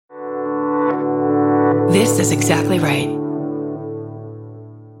This is exactly right.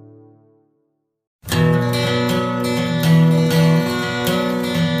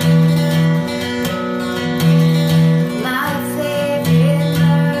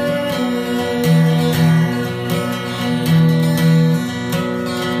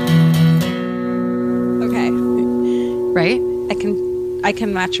 Right? I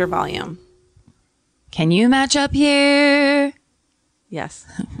can match your volume. Can you match up here? Yes.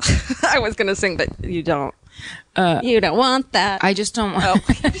 I was going to sing, but you don't. You don't want that. I just don't want. Oh. What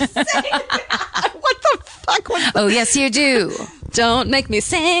the fuck was that? Oh, yes, you do. Don't make me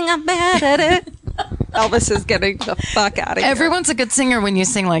sing. I'm bad at it. Elvis is getting the fuck out of here. Everyone's a good singer when you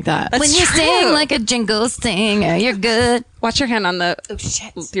sing like that. That's when you true. sing like a jingle singer, you're good. Watch your hand on the... Oh,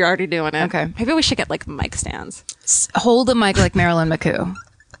 shit. You're already doing it. Okay. Maybe we should get like mic stands. Hold a mic like Marilyn McCoo,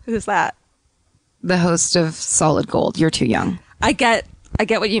 Who's that? the host of Solid Gold. You're too young. I get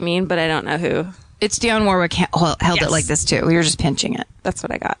what you mean, but I don't know who. It's Dionne Warwick held Yes. it like this too. You're just pinching it. That's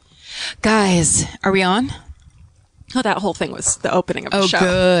what I got. Guys, are we on? Oh, that whole thing was the opening of the Oh,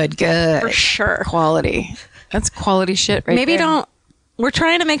 show. good. For sure. Quality. That's quality shit right Maybe there. don't... We're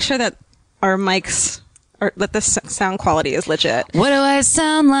trying to make sure that our mics... Or that the sound quality is legit. What do I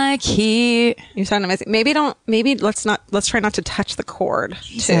sound like here? You sound amazing. Maybe let's try not to touch the cord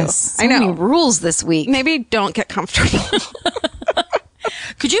Jesus, too. so I know. many rules this week. Maybe don't get comfortable.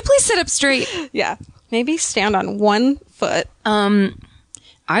 Could you please sit up straight? Yeah. Maybe stand on one foot.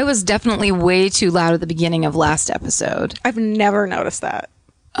 I was definitely way too loud at the beginning of last episode. I've never noticed that.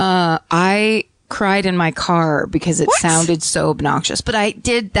 I cried in my car because it sounded so obnoxious. But I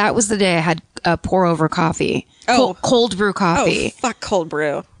did. That was the day I had pour over coffee. Oh. Cold brew coffee. Oh, fuck cold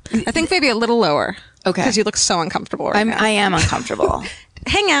brew. I think maybe a little lower. Okay. Because you look so uncomfortable right now. I am uncomfortable.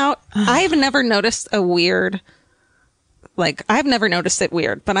 Hang out. I've never noticed a weird... Like, I've never noticed it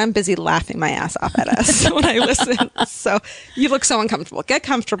weird, but I'm busy laughing my ass off at us when I listen. So you look so uncomfortable. Get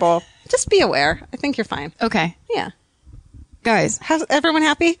comfortable. Just be aware. I think you're fine. Okay. Yeah. Guys, How's everyone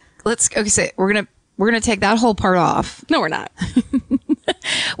happy? we're gonna take that whole part off. No, we're not.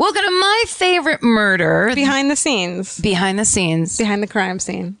 Welcome to my favorite murder. Behind the scenes. Behind the scenes. Behind the crime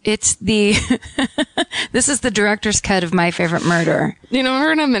scene. It's the this is the director's cut of My Favorite Murder. You know,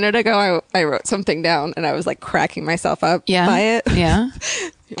 remember a minute ago I wrote something down and I was like cracking myself up by it? Yeah.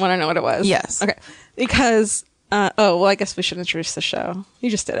 You want to know what it was? Yes. Okay. Because, I guess we should introduce the show. You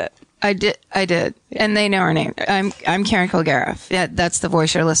just did it. I did. Yeah. And they know our name. I'm Karen Kilgariff. Yeah, that's the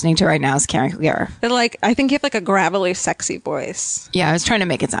voice you're listening to right now is Karen Kilgariff. But I think you have like a gravelly, sexy voice. Yeah, I was trying to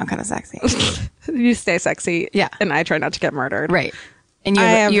make it sound kind of sexy. You stay sexy. Yeah. And I try not to get murdered. Right. And you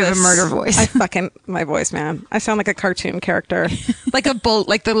have a murder voice. My voice, man. I sound like a cartoon character. Like a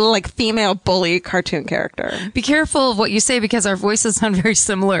like the little female bully cartoon character. Be careful of what you say because our voices sound very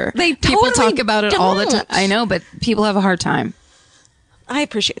similar. People totally talk about it all the time. I know, but people have a hard time. I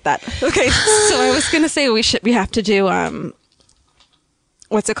appreciate that. Okay. So I was going to say we have to do,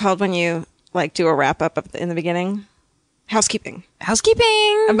 what's it called when you do a wrap up in the beginning? Housekeeping.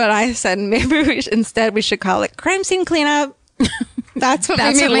 But I said maybe we should call it crime scene cleanup. That's what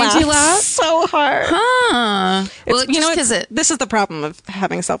made me laugh so hard. Huh. Well, this is the problem of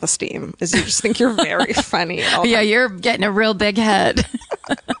having self-esteem is you just think you're very funny. Yeah, you're getting a real big head.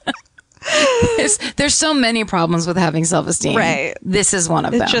 There's so many problems with having self-esteem. Right. This is one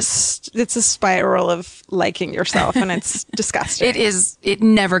of them. It's a spiral of liking yourself and it's disgusting. It is. It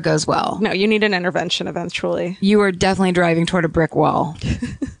never goes well. No, you need an intervention eventually. You are definitely driving toward a brick wall.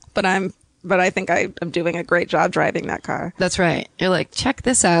 But I think I'm doing a great job driving that car. That's right. You're like, check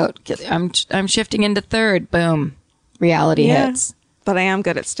this out. I'm shifting into third. Boom. Reality hits. But I am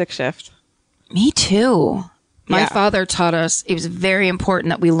good at stick shift. Me too. My Yeah. father taught us it was very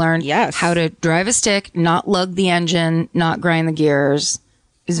important that we learned how to drive a stick, not lug the engine, not grind the gears.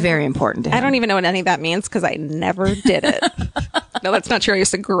 It's very important to him. I don't even know what any of that means because I never did it. No, that's not true. I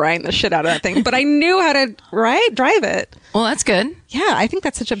used to grind the shit out of that thing, but I knew how to drive it. Well, that's good. Yeah, I think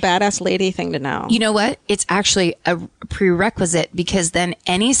that's such a badass lady thing to know. You know what? It's actually a prerequisite because then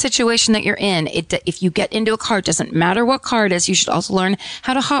any situation that you're in, if you get into a car, it doesn't matter what car it is, you should also learn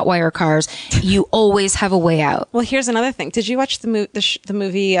how to hotwire cars. You always have a way out. Well, here's another thing. Did you watch the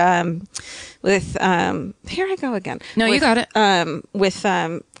movie with here I go again? No, you got it. With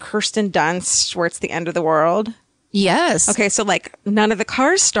Kirsten Dunst, where it's the end of the world. Yes. Okay, so none of the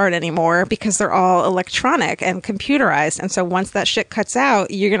cars start anymore because they're all electronic and computerized. And so once that shit cuts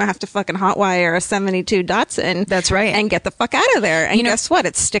out, you're going to have to fucking hotwire a 72 Datsun. That's right. And get the fuck out of there. And guess what?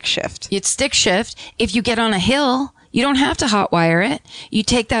 It's stick shift. It's stick shift. If you get on a hill, You don't have to hot wire it. You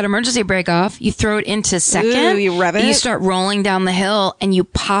take that emergency brake off, you throw it into second. Ooh, you rev it. You start rolling down the hill and you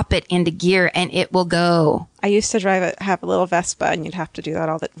pop it into gear and it will go. I used to have a little Vespa, and you'd have to do that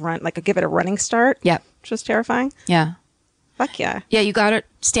all that run, like give it a running start. Yep. Which was terrifying. Yeah. Fuck yeah. Yeah, you got it.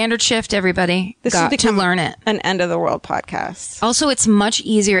 Standard shift, everybody. This got has become to learn it. An end of the world podcast. Also, it's much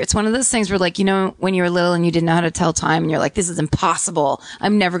easier. It's one of those things where, like, you know, when you were little and you didn't know how to tell time and you're like, this is impossible.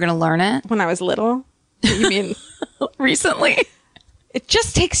 I'm never going to learn it. When I was little? You mean recently? It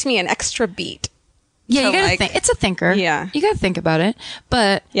just takes me an extra beat. Yeah, you got to think. It's a thinker. Yeah. You got to think about it.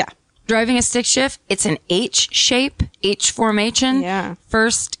 But yeah. Driving a stick shift, it's an H shape, H formation. Yeah.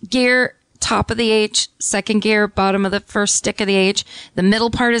 First gear, top of the H, second gear, bottom of the first stick of the H. The middle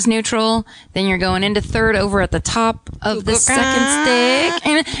part is neutral. Then you're going into third over at the top of the second stick.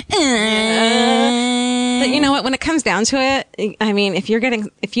 And, but you know what? When it comes down to it, I mean, if you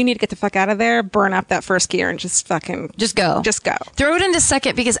need to get the fuck out of there, burn up that first gear and just go. Just go. Throw it into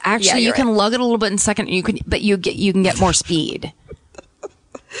second because actually you can lug it a little bit in second. You can get more speed.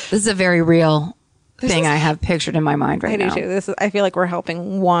 This is a very real thing I have pictured in my mind right now. I do too. I feel like we're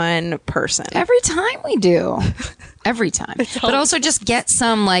helping one person. Every time we do. Every time. But also just get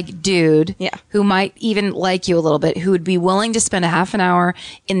some like dude who might even like you a little bit, who would be willing to spend a half an hour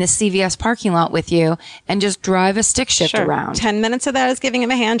in the CVS parking lot with you and just drive a stick shift around. 10 minutes of that is giving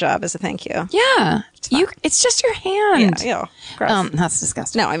him a hand job as a thank you. Yeah. It's just your hand. Yeah. Gross. That's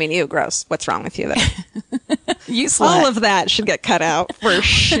disgusting. No, I mean, gross. What's wrong with you there? You slut. All of that should get cut out for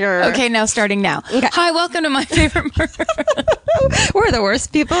sure. Okay, now starting now. Okay. Hi, welcome to my favorite murder. We're the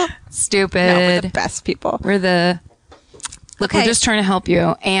worst people. Stupid. No, we're the best people. We're just trying to help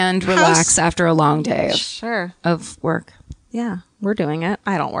you and relax after a long day of work. Yeah, we're doing it.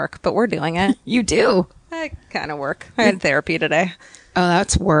 I don't work, but we're doing it. You do. I kind of work. I had therapy today. Oh,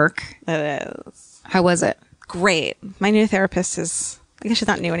 that's work. It is. How was it? Great. My new therapist I guess she's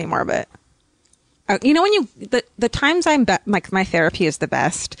not new anymore, but you know, when the times like my therapy is the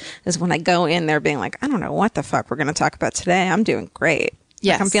best is when I go in there being like, I don't know what the fuck we're going to talk about today. I'm doing great.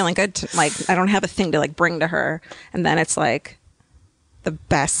 Yes. Like, I'm feeling good. I don't have a thing to like bring to her. And then it's like the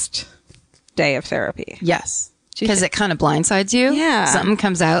best day of therapy. Yes. Because it kind of blindsides you. Yeah. Something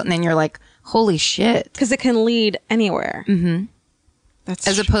comes out and then you're like, holy shit. Because it can lead anywhere. Mm-hmm.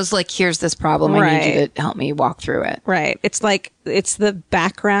 As opposed to like, here's this problem. I need you to help me walk through it. Right. It's like, it's the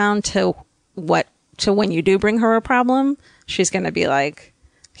background to when you do bring her a problem, she's going to be like,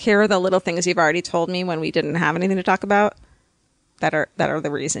 here are the little things you've already told me when we didn't have anything to talk about that are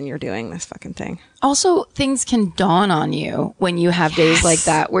the reason you're doing this fucking thing. Also, things can dawn on you when you have days like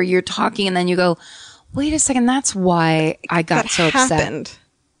that where you're talking and then you go, wait a second, that's why I got so upset.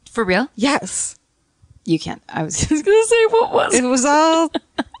 For real? Yes. You can't. I was just going to say, what was it? It was all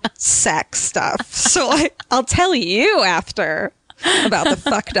sex stuff. So I'll tell you after about the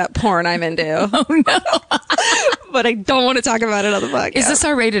fucked up porn I'm into. Oh, no. But I don't want to talk about it on the podcast. Is this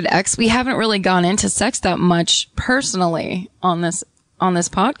our rated X? We haven't really gone into sex that much personally on this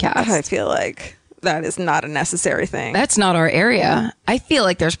podcast. I feel like that is not a necessary thing. That's not our area. I feel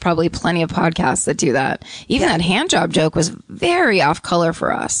like there's probably plenty of podcasts that do that. Even that hand job joke was very off color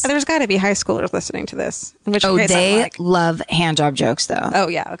for us. There's got to be high schoolers listening to this. In which case they love hand job jokes though. Oh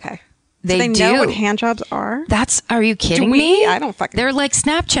yeah, okay. They do. Know what hand jobs are? Are you kidding me? I don't fucking. They're like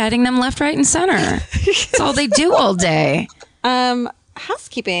Snapchatting them left, right, and center. That's all they do all day.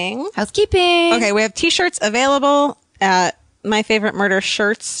 Housekeeping. Okay, we have t-shirts available at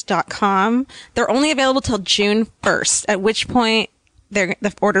myfavoritemurdershirts.com. They're only available till June 1st, at which point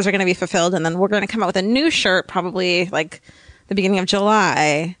the orders are going to be fulfilled, and then we're going to come out with a new shirt probably like the beginning of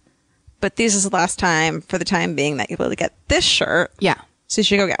July. But this is the last time, for the time being, that you'll be able to get this shirt. Yeah. So you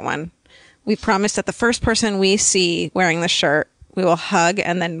should go get one. We promise that the first person we see wearing this shirt, we will hug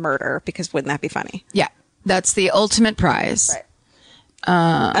and then murder, because wouldn't that be funny? Yeah. That's the ultimate prize. Right.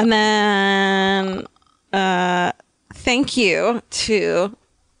 And then thank you to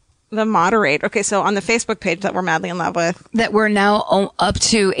the moderator. Okay, so on the Facebook page that we're madly in love with. That we're now up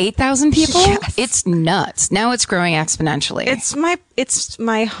to 8,000 people? Yes. It's nuts. Now it's growing exponentially. It's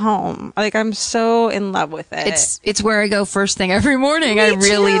my home. Like, I'm so in love with it. It's where I go first thing every morning. Me I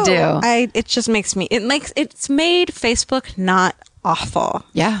really too. do. It just makes me, it's made Facebook not awful.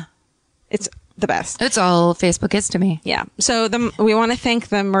 Yeah. It's the best. It's all Facebook is to me. Yeah. So we want to thank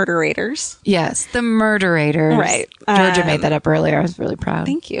the murderators. Yes, the murderators. Right. Georgia made that up earlier. I was really proud.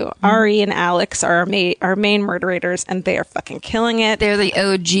 Thank you. Ari and Alex are our main murderators, and they are fucking killing it. They're the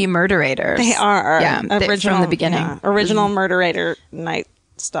OG murderators. They are. Yeah, original, from the beginning. Yeah, original murderator, Night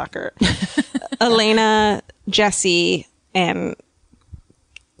Stalker. Elena, Jesse, and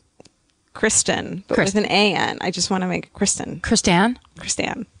Kristen, but with an A-N. I just want to make Kristen. Kristan.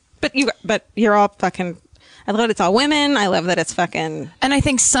 But you're all fucking... I love that it's all women. I love that it's fucking... And I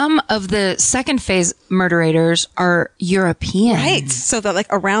think some of the second phase murderators are European. Right. So they're like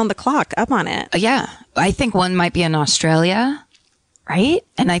around the clock up on it. Yeah. I think one might be in Australia, right?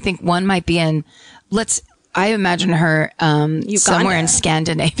 And I think one might be in... I imagine her somewhere in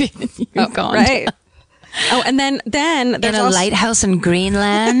Scandinavia. Uganda. Right. Oh, and then there's in a lighthouse in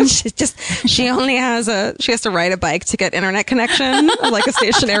Greenland. she has to ride a bike to get internet connection, like a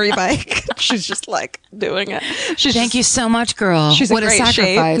stationary bike. She's just like doing it. Thank you so much, girl. She's what in a great sacrifice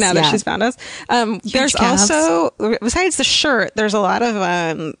shape now that she's found us. There's calves. also, besides the shirt, there's a lot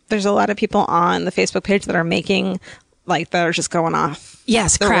of people on the Facebook page that are making, like, that are just going off.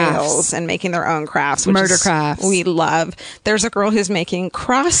 Yes, the crafts rails and making their own crafts, which murder crafts. We love. There's a girl who's making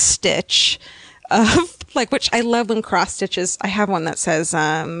cross stitch of, like, which I love when cross stitches. I have one that says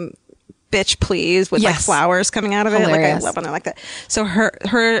bitch please with like flowers coming out of it. Like, I love when they're like that. So her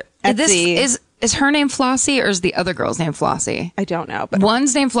Etsy is her name Flossie or is the other girl's name Flossie? I don't know, but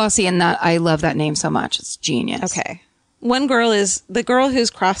one's name Flossie, and that I love that name so much. It's genius. Okay. One girl is the girl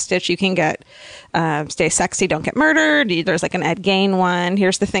who's cross stitch. You can get Stay Sexy, Don't Get Murdered. There's like an Ed Gain one.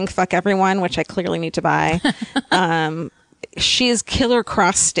 Here's the thing, Fuck Everyone, which I clearly need to buy. She is Killer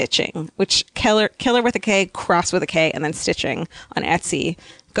Cross Stitching, which killer with a K, cross with a K, and then stitching on Etsy.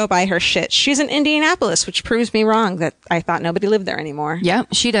 Go buy her shit. She's in Indianapolis, which proves me wrong that I thought nobody lived there anymore. Yeah,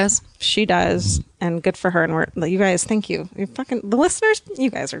 she does. She does, and good for her. And you guys, thank you. The listeners, you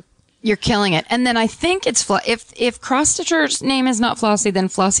guys are. You're killing it. And then I think it's if Cross Stitcher's name is not Flossie, then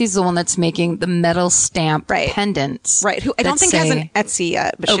Flossie's the one that's making the metal stamp pendants. Right. Who I don't think has an Etsy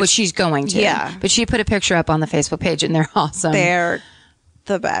yet. But she's going to. Yeah. But she put a picture up on the Facebook page, and they're awesome. They're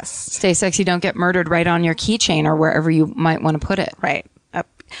the best. Stay Sexy, Don't Get Murdered right on your keychain or wherever you might want to put it. Right.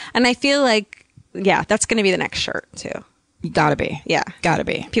 And I feel like, that's going to be the next shirt too. Gotta be. Yeah. Gotta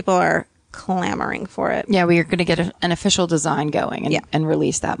be. People are clamoring for it. Yeah, we are going to get an official design going and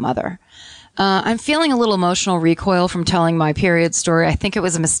release that mother. I'm feeling a little emotional recoil from telling my period story. I think it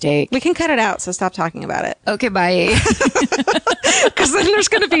was a mistake. We can cut it out, so stop talking about it. Okay, bye. Because then there's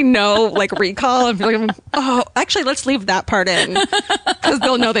going to be no like recall and be like, oh, actually, let's leave that part in because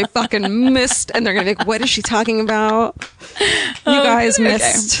they'll know they fucking missed, and they're going to be like, what is she talking about? You guys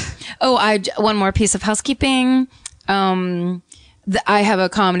missed. Oh, one more piece of housekeeping. I have a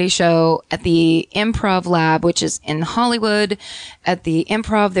comedy show at the Improv Lab, which is in Hollywood. At the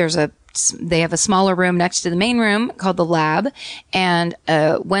Improv, they have a smaller room next to the main room called the Lab. And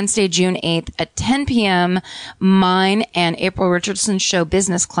Wednesday, June 8th at 10 p.m., mine and April Richardson's show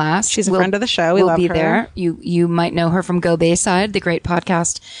Business Class. She's a friend of the show. We love her. Will be there. You might know her from Go Bayside, the great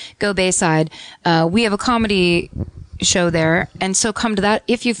podcast Go Bayside. We have a comedy show there, and so come to that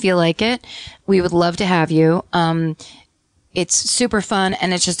if you feel like it. We would love to have you. It's super fun,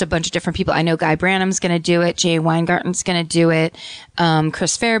 and it's just a bunch of different people. I know Guy Branum's going to do it. Jay Weingarten's going to do it.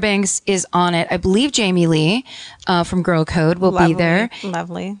 Chris Fairbanks is on it. I believe Jamie Lee from Girl Code will be there.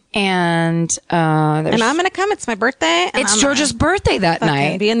 Lovely. And I'm going to come. It's my birthday. It's Georgia's birthday that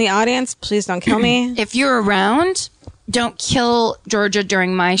night. Be in the audience. Please don't kill me. If you're around, don't kill Georgia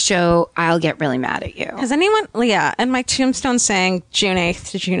during my show. I'll get really mad at you. Has anyone? Yeah. And my tombstone saying June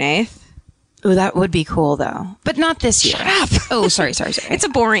 8th to June 8th. Oh, that would be cool, though. But not this year. Shut up. Oh, sorry. It's a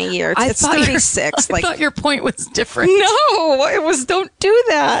boring year. It's 36. I thought your point was different. No, it was don't do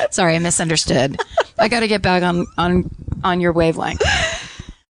that. Sorry, I misunderstood. I got to get back on your wavelength.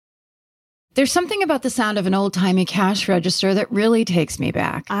 There's something about the sound of an old-timey cash register that really takes me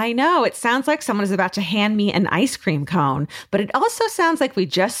back. I know. It sounds like someone is about to hand me an ice cream cone, but it also sounds like we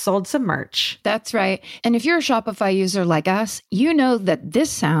just sold some merch. That's right. And if you're a Shopify user like us, you know that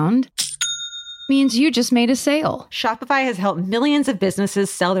this sound means you just made a sale. Shopify has helped millions of businesses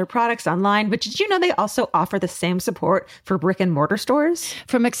sell their products online, but did you know they also offer the same support for brick and mortar stores?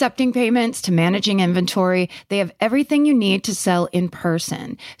 From accepting payments to managing inventory, they have everything you need to sell in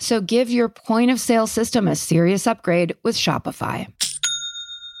person. So give your point of sale system a serious upgrade with Shopify.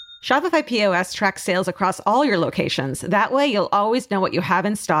 Shopify POS tracks sales across all your locations. That way, you'll always know what you have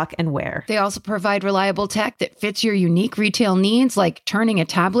in stock and where. They also provide reliable tech that fits your unique retail needs, like turning a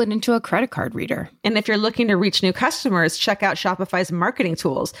tablet into a credit card reader. And if you're looking to reach new customers, check out Shopify's marketing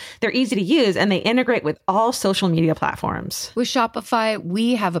tools. They're easy to use, and they integrate with all social media platforms. With Shopify,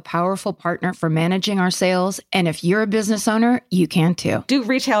 we have a powerful partner for managing our sales. And if you're a business owner, you can too. Do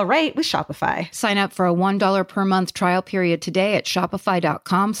retail right with Shopify. Sign up for a $1 per month trial period today at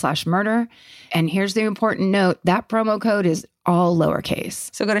shopify.com/Shop shopify.com/murder. And here's the important note. That promo code is all lowercase.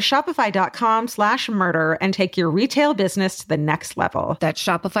 So go to shopify.com/murder and take your retail business to the next level. That's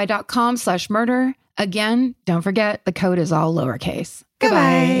shopify.com/murder. Again, don't forget the code is all lowercase.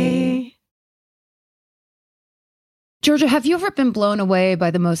 Goodbye. Georgia, have you ever been blown away by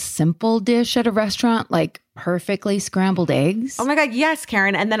the most simple dish at a restaurant, like perfectly scrambled eggs? Oh my God, yes,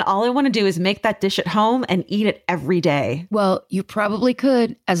 Karen. And then all I want to do is make that dish at home and eat it every day. Well, you probably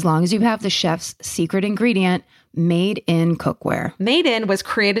could, as long as you have the chef's secret ingredient, Made in Cookware. Made in was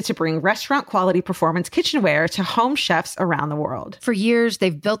created to bring restaurant quality performance kitchenware to home chefs around the world. For years,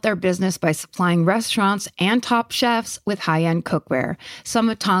 they've built their business by supplying restaurants and top chefs with high-end cookware. Some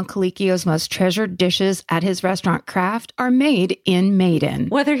of Tom Colicchio's most treasured dishes at his restaurant Craft are made in Made in.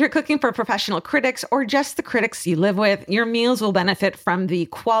 Whether you're cooking for professional critics or just the critics you live with, your meals will benefit from the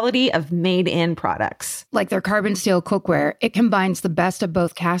quality of Made in products. Like their carbon steel cookware, it combines the best of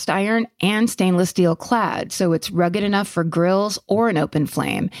both cast iron and stainless steel clad, so it's rugged enough for grills or an open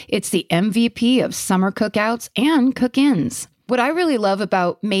flame. It's the MVP of summer cookouts and cook-ins. What I really love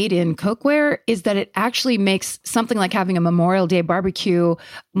about Made in Cookware is that it actually makes something like having a Memorial Day barbecue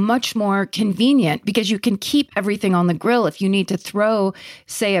much more convenient because you can keep everything on the grill. If you need to throw,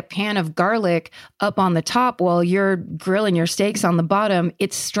 say, a pan of garlic up on the top while you're grilling your steaks on the bottom,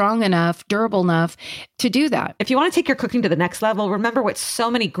 it's strong enough, durable enough to do that. If you want to take your cooking to the next level, remember what so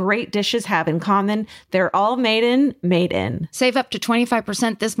many great dishes have in common. They're all made in, Made in. Save up to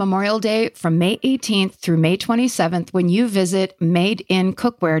 25% this Memorial Day from May 18th through May 27th when you visit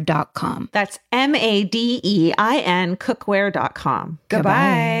madeincookware.com. That's MADEIN cookware.com.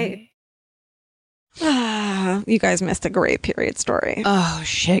 Goodbye. You guys missed a great period story. Oh,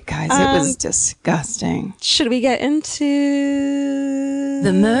 shit, guys. It was disgusting. Should we get into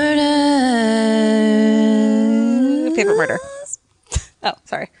The murder. favorite murder? Oh,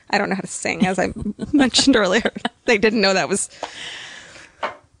 sorry. I don't know how to sing, as I mentioned earlier. They didn't know that was...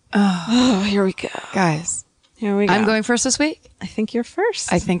 Oh, here we go. Guys. Here we go. I'm going first this week? I think you're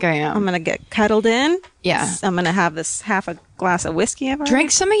first. I think I am. I'm going to get cuddled in. Yeah. I'm going to have this half a glass of whiskey.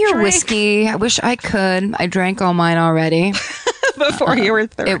 Drank some of your whiskey. I wish I could. I drank all mine already. Before you were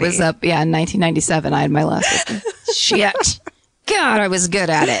 30. It was in 1997. I had my last whiskey. Shit. God, I was good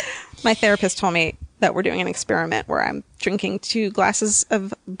at it. My therapist told me that we're doing an experiment where I'm drinking 2 glasses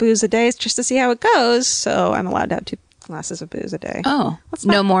of booze a day just to see how it goes. So I'm allowed to have 2 glasses of booze a day. Oh,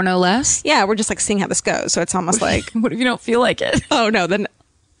 no more, no less? Yeah, we're just like seeing how this goes. So it's almost like... What if you don't feel like it? Oh, no, then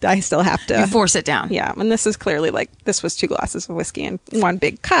I still have to... You force it down. Yeah, and this is clearly like, this was 2 glasses of whiskey and 1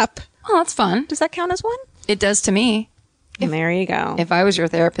 big cup. Oh, that's fun. Does that count as 1? It does to me. And there you go. If I was your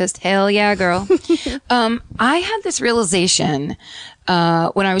therapist, hell yeah, girl. I had this realization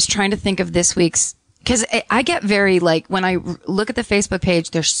when I was trying to think of this week's, because I get very like, when I look at the Facebook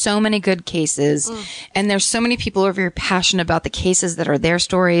page, there's so many good cases and there's so many people who are very passionate about the cases that are their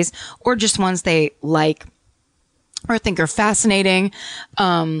stories or just ones they like or think are fascinating.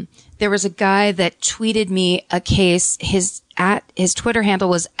 There was a guy that tweeted me a case. His Twitter handle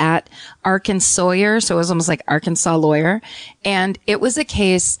was at Arkansawyer. So it was almost like Arkansas lawyer. And it was a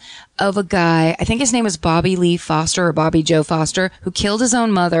case of a guy, I think his name was Bobby Lee Foster or Bobby Joe Foster, who killed his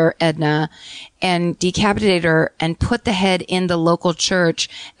own mother, Edna, and decapitated her and put the head in the local church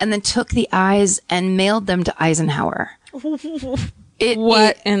and then took the eyes and mailed them to Eisenhower.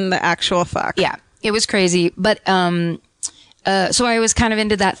 What in the actual fuck? Yeah, it was crazy. But, so I was kind of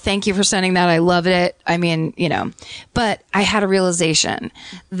into that. Thank you for sending that. I loved it. I mean, but I had a realization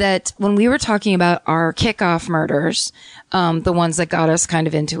that when we were talking about our kickoff murders, the ones that got us kind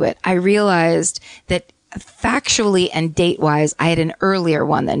of into it, I realized that factually and date wise, I had an earlier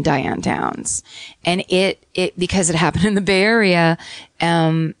one than Diane Downs. And it because it happened in the Bay Area,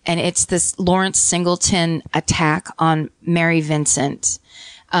 and it's this Lawrence Singleton attack on Mary Vincent,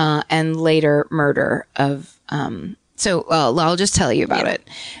 and later murder of, so I'll just tell you about it.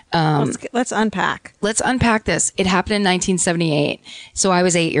 Let's unpack. Let's unpack this. It happened in 1978. So I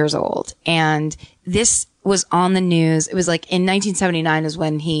was 8 years old. And this was on the news. It was like in 1979 is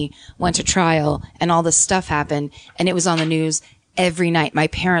when he went to trial and all this stuff happened. And it was on the news every night. My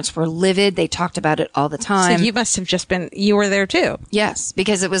parents were livid. They talked about it all the time. So you must have just been, you were there too. Yes,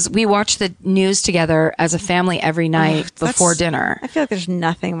 because we watched the news together as a family every night before dinner. I feel like there's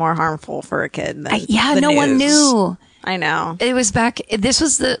nothing more harmful for a kid than no one knew. I know. It was this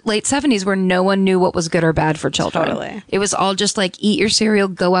was the late 70s where no one knew what was good or bad for children. Totally. It was all just like, eat your cereal,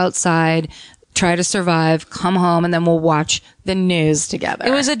 go outside, try to survive, come home, and then we'll watch the news together.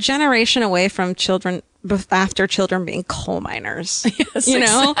 It was a generation away from children after children being coal miners. Yes, you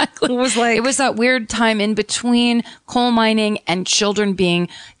know, exactly. It was that weird time in between coal mining and children being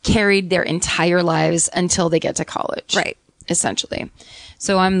carried their entire lives until they get to college. Right. Essentially.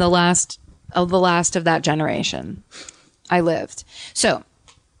 So I'm the last of that generation. I lived. So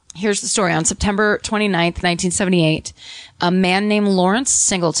here's the story. On September 29th, 1978, a man named Lawrence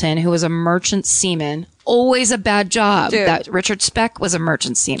Singleton, who was a merchant seaman, always a bad job. Dude. That Richard Speck was a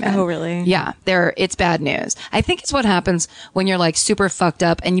merchant seaman. Oh, really? Yeah. It's bad news. I think it's what happens when you're like super fucked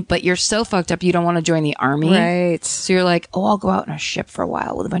up but you're so fucked up you don't want to join the army. Right. So you're like, oh, I'll go out on a ship for a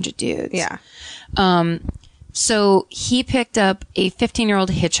while with a bunch of dudes. Yeah. So he picked up a 15-year-old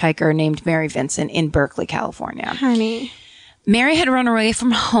hitchhiker named Mary Vincent in Berkeley, California. Honey. Mary had run away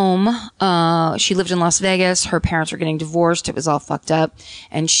from home. She lived in Las Vegas. Her parents were getting divorced. It was all fucked up.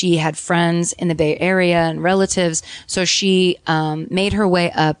 And she had friends in the Bay Area and relatives. So she made her way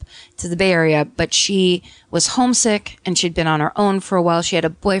up to the Bay Area, but she was homesick and she'd been on her own for a while. She had a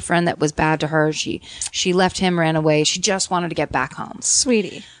boyfriend that was bad to her. She left him, ran away. She just wanted to get back home.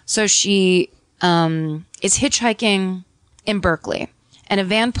 Sweetie. So she is hitchhiking in Berkeley, and a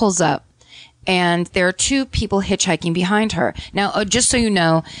van pulls up, and there are two people hitchhiking behind her. Now, just so you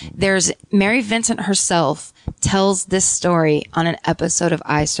know, there's Mary Vincent herself tells this story on an episode of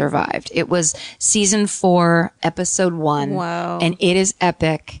I Survived. It was season 4, episode 1. Wow. And it is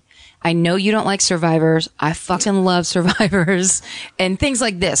epic. I know you don't like Survivors. I fucking love Survivors and things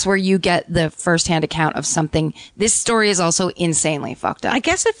like this where you get the firsthand account of something. This story is also insanely fucked up. I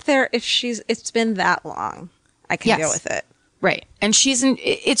guess it's been that long, I can deal with it. Right. And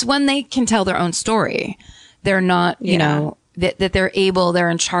it's when they can tell their own story. They're not, you know, that they're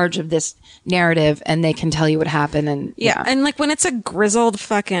in charge of this narrative and they can tell you what happened. And yeah. And like when it's a grizzled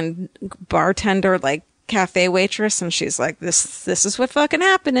fucking bartender, like cafe waitress, and she's like, this is what fucking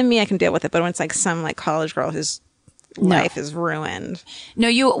happened to me, I can deal with it. But when it's like some like college girl whose life is ruined.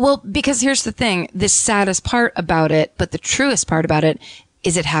 No, because here's the thing, the saddest part about it, but the truest part about it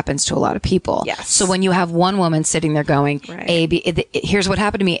is it happens to a lot of people. Yes. So when you have one woman sitting there going, right. Here's what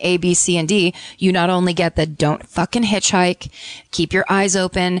happened to me, A, B, C, and D, you not only get the don't fucking hitchhike, keep your eyes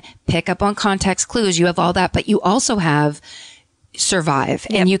open, pick up on context clues, you have all that, but you also have survive.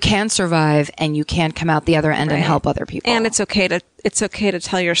 Yep. And you can survive and you can come out the other end and help other people. And it's okay to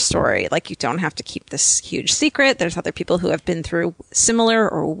tell your story. Like you don't have to keep this huge secret. There's other people who have been through similar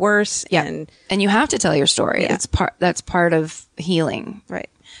or worse. Yeah. And you have to tell your story. Yeah. That's part of healing. Right.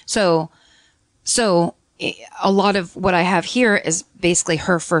 So a lot of what I have here is basically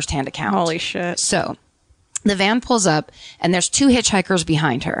her firsthand account. Holy shit. So the van pulls up and there's two hitchhikers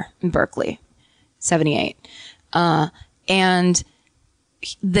behind her in Berkeley, 78. And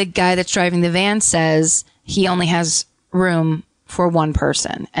the guy that's driving the van says he only has room for one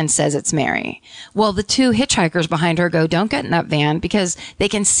person and says it's Mary. Well, the two hitchhikers behind her go, don't get in that van, because they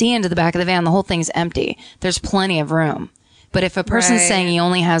can see into the back of the van. The whole thing's empty. There's plenty of room. But if a person's saying he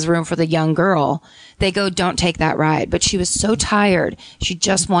only has room for the young girl, they go, don't take that ride. But she was so tired. She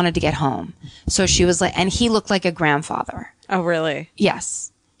just wanted to get home. So she was like, and he looked like a grandfather. Oh, really? Yes.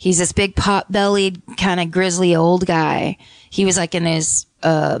 He's this big pot-bellied, kind of grizzly old guy. He was like in his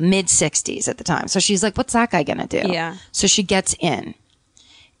mid-60s at the time. So she's like, what's that guy going to do? Yeah. So she gets in.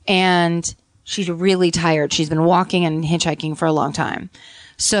 And she's really tired. She's been walking and hitchhiking for a long time.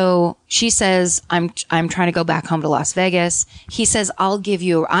 So she says, I'm trying to go back home to Las Vegas. He says, I'm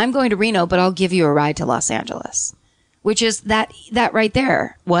going to Reno, but I'll give you a ride to Los Angeles. Which is that right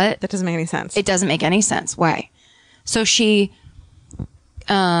there. What? That doesn't make any sense. It doesn't make any sense. Why? So she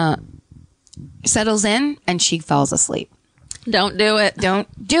settles in and she falls asleep. Don't do it.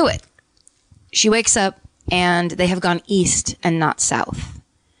 Don't do it. She wakes up and they have gone east and not south.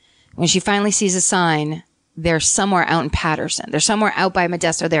 When she finally sees a sign, they're somewhere out in Patterson. They're somewhere out by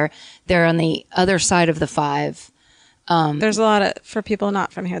Modesto. They're on the other side of the 5. There's a lot of, for people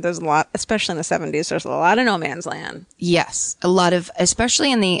not from here, there's a lot, especially in the 70s, there's a lot of no man's land. Yes. A lot of, especially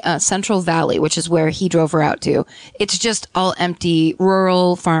in the Central Valley, which is where he drove her out to. It's just all empty,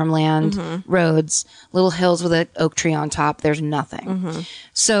 rural farmland, roads, little hills with an oak tree on top. There's nothing.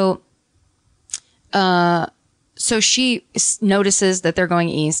 So she notices that they're going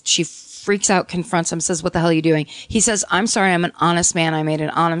east. She freaks out, confronts him, says, what the hell are you doing? He says, I'm sorry, I'm an honest man. I made an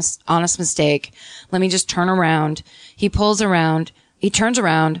honest mistake. Let me just turn around. He turns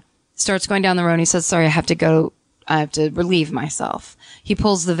around, starts going down the road. And he says, sorry, I have to relieve myself. He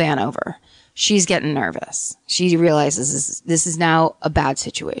pulls the van over. She's getting nervous. She realizes this is now a bad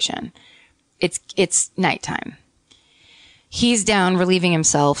situation. It's nighttime. He's down relieving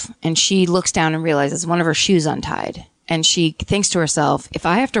himself and she looks down and realizes one of her shoes untied. And she thinks to herself, if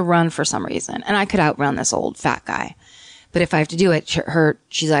I have to run for some reason, and I could outrun this old fat guy, but if I have to do it,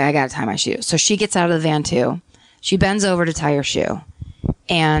 she's like, I got to tie my shoe. So she gets out of the van too. She bends over to tie her shoe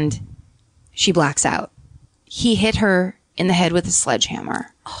and she blacks out. He hit her in the head with a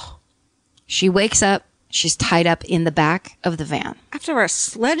sledgehammer. Oh. She wakes up. She's tied up in the back of the van. After a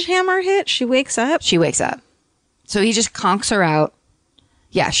sledgehammer hit, she wakes up? She wakes up. So he just conks her out.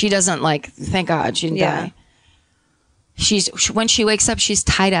 Yeah, she doesn't thank God she didn't die. When she wakes up, she's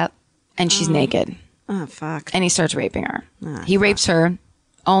tied up and she's naked. Oh, fuck. And he starts raping her. He rapes her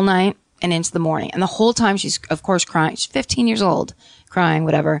all night and into the morning. And the whole time she's, of course, crying. She's 15 years old, crying,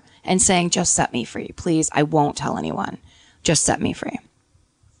 whatever, and saying, just set me free. Please, I won't tell anyone. Just set me free.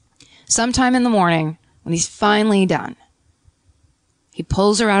 Sometime in the morning, when he's finally done, he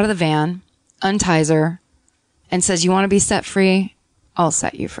pulls her out of the van, unties her, and says, you want to be set free? I'll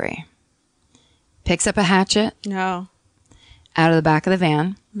set you free. Picks up a hatchet. No. Out of the back of the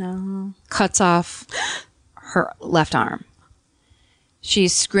van. No. Cuts off her left arm.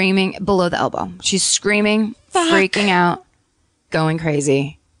 She's screaming below the elbow. She's screaming, freaking out, going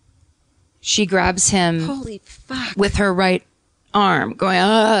crazy. She grabs him Holy fuck. with her right arm, going,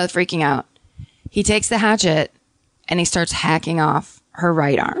 freaking out. He takes the hatchet and he starts hacking off her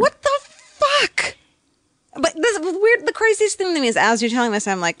right arm. What the fuck? But this weird. The craziest thing to me is, as you're telling this,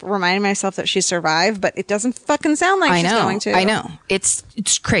 I'm like reminding myself that she survived, but it doesn't fucking sound like she's going to. I know. It's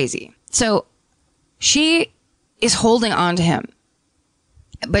crazy. So she is holding on to him,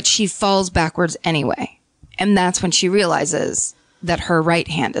 but she falls backwards anyway, and that's when she realizes that her right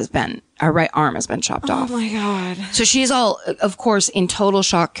arm has been chopped off. Oh my God. So she's all, of course, in total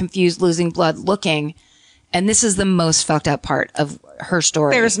shock, confused, losing blood, looking. And this is the most fucked up part of her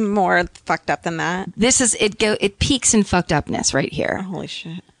story. There's more fucked up than that. This is, it peaks in fucked upness right here. Oh, holy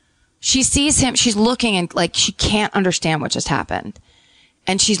shit. She sees him, she's looking and she can't understand what just happened.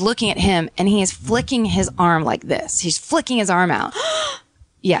 And she's looking at him and he is flicking his arm like this. He's flicking his arm out.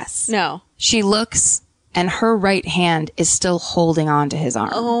 Yes. No. She looks and her right hand is still holding on to his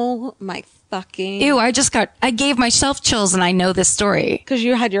arm. Oh my fucking. Ew, I gave myself chills and I know this story. Because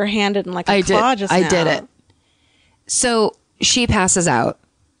you had your hand in a claw just now. I did it. So she passes out,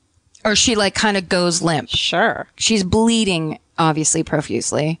 or she kind of goes limp. Sure. She's bleeding, obviously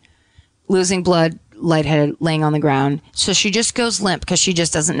profusely, losing blood, lightheaded, laying on the ground. So she just goes limp because she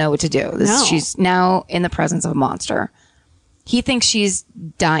just doesn't know what to do. She's now in the presence of a monster. He thinks she's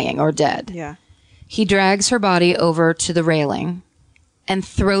dying or dead. Yeah. He drags her body over to the railing and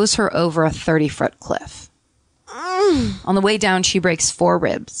throws her over a 30-foot cliff. On the way down, she breaks 4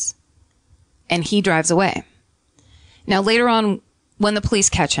 ribs and he drives away. Now, later on, when the police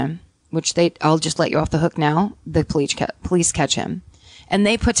catch him, which I'll just let you off the hook now, the police catch him, and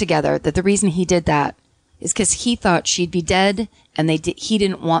they put together that the reason he did that is because he thought she'd be dead, and he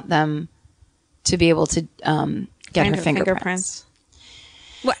didn't want them to be able to get her fingerprints.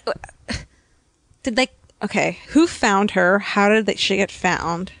 What? Did they? Okay, who found her? How did she get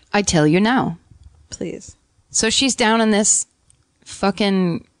found? I tell you now. Please. So she's down in this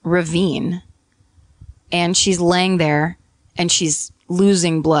fucking ravine. And she's laying there and she's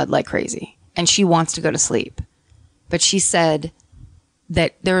losing blood like crazy. And she wants to go to sleep. But she said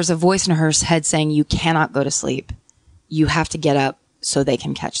that there's a voice in her head saying, you cannot go to sleep. You have to get up so they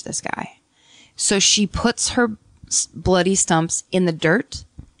can catch this guy. So she puts her bloody stumps in the dirt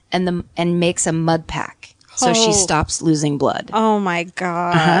and makes a mud pack. So she stops losing blood. Oh my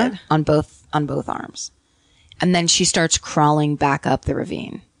God. On both arms. And then she starts crawling back up the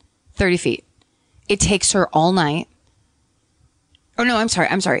ravine. 30 feet. It takes her all night. Oh, no, I'm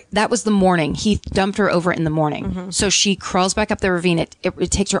sorry. That was the morning. He dumped her over in the morning. Mm-hmm. So she crawls back up the ravine.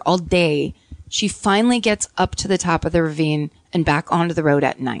 It takes her all day. She finally gets up to the top of the ravine and back onto the road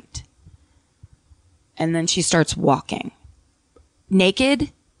at night. And then she starts walking.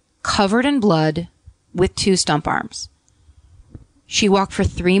 Naked, covered in blood, with 2 stump arms. She walked for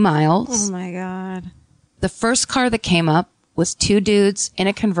 3 miles. Oh, my God. The first car that came up was 2 dudes in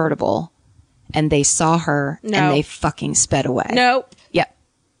a convertible. And they saw her and they fucking sped away. Nope. Yep.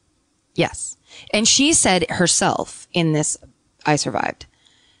 Yes. And she said herself in this, I Survived.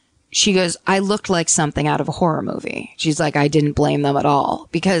 She goes, I looked like something out of a horror movie. She's like, I didn't blame them at all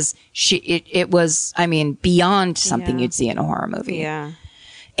because it was, beyond something you'd see in a horror movie. Yeah.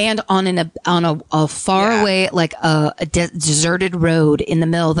 And on a far away, a deserted road in the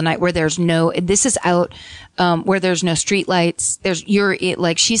middle of the night where there's this is out, where there's no street lights.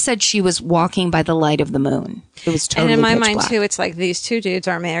 She said she was walking by the light of the moon. It was totally And in my pitch mind black. too, it's like these 2 dudes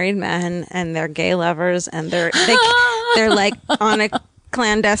are married men and they're gay lovers and they're like on a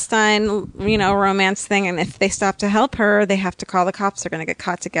clandestine, romance thing. And if they stop to help her, they have to call the cops. They're going to get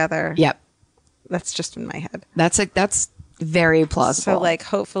caught together. Yep. That's just in my head. That's very plausible. So, like,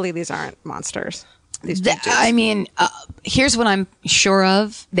 hopefully these aren't monsters. These bitches. I mean, here's what I'm sure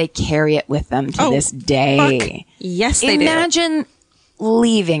of. They carry it with them to this day. Fuck. Yes, they Imagine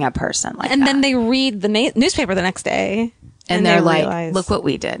leaving a person like that. And then they read the newspaper the next day. And they're like, realize, look what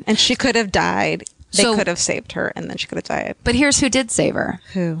we did. And she could have died. They So- could have saved her, and then she could have died. But here's who did save her.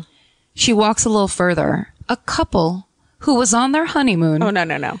 Who? She walks a little further. A couple who was on their honeymoon. Oh,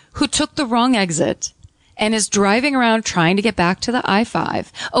 no. Who took the wrong exit and is driving around trying to get back to the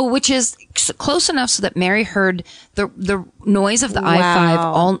I-5. Oh, which is close enough so that Mary heard the noise of the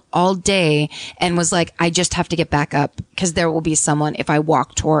I-5 all day and was like, I just have to get back up because there will be someone if I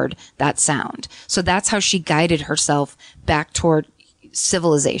walk toward that sound. So that's how she guided herself back toward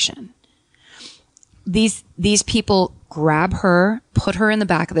civilization. These people grab her, put her in the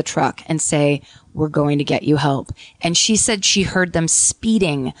back of the truck and say, we're going to get you help. And she said she heard them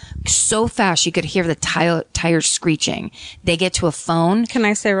speeding so fast she could hear the tires screeching. They get to a phone. Can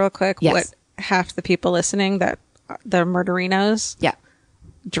I say real quick Yes. what half the people listening that the murderinos Yeah.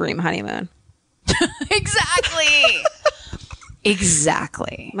 dream honeymoon? Exactly.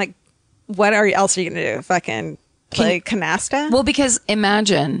 Exactly. Like, what else are you going to do? Fucking play canasta? Well, because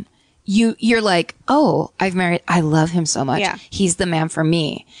imagine you're like, oh, I've married, I love him so much. Yeah. He's the man for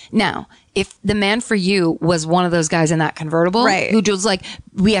me. Now, if the man for you was one of those guys in that convertible, Right. who was like,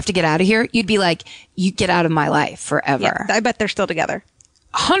 we have to get out of here, you'd be like, you get out of my life forever. Yeah, I bet they're still together.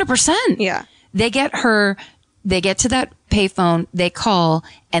 100%. Yeah. They get to that payphone, they call,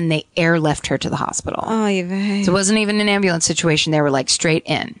 and they airlift her to the hospital. Oh, you So it wasn't even an ambulance situation. They were like straight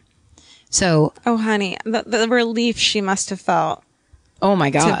in. So, Oh, honey, the relief she must have felt oh my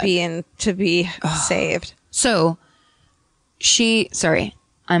God. to be saved. So sorry,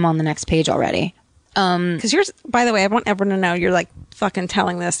 I'm on the next page already. Because you're, by the way, I want everyone to know you're like fucking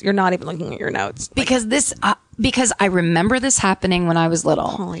telling this. You're not even looking at your notes. Because because I remember this happening when I was little.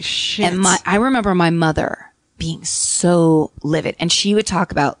 Holy shit. And I remember my mother being so livid. And she would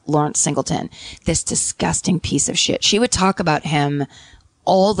talk about Lawrence Singleton, this disgusting piece of shit. She would talk about him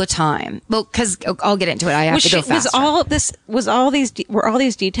all the time. Well, because I'll get into it. I have to go faster. Were all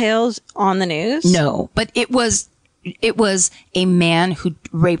these details on the news? No, but it was a man who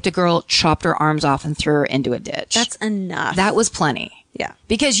raped a girl, chopped her arms off, and threw her into a ditch. That's enough. That was plenty. Yeah.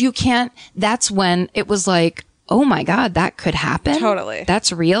 Because you can't, that's when it was like, oh my God, that could happen. Totally.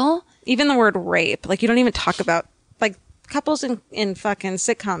 That's real. Even the word rape, like you don't even talk about, like couples in fucking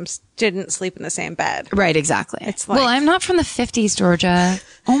sitcoms didn't sleep in the same bed. Right, exactly. It's like, well, I'm not from the 50s, Georgia.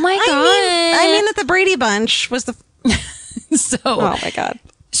 Oh my God. I mean that the Brady Bunch was the. Oh my God.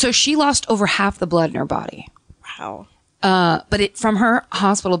 So she lost over half the blood in her body. Wow. But from her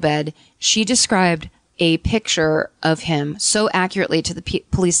hospital bed, she described a picture of him so accurately to the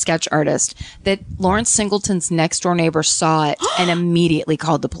police sketch artist that Lawrence Singleton's next door neighbor saw it and immediately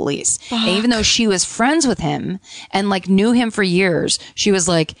called the police. And even though she was friends with him and like knew him for years, she was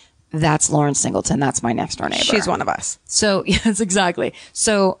like, that's Lawrence Singleton. That's my next door neighbor. She's one of us. So yes, exactly.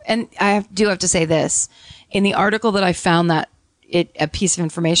 So, and I do have to say this in the article that I found that a piece of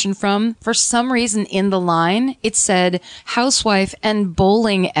information from, for some reason in the line, it said housewife and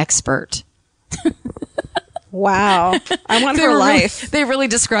bowling expert. Wow. I want her life. They really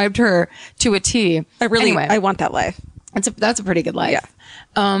described her to a T. I want that life. That's a pretty good life.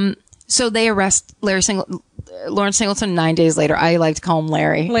 Yeah. So they arrest Lawrence Singleton 9 days later. I like to call him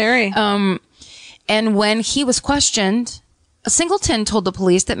Larry. Larry. And when he was questioned, Singleton told the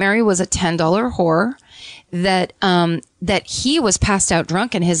police that Mary was a $10 whore, that he was passed out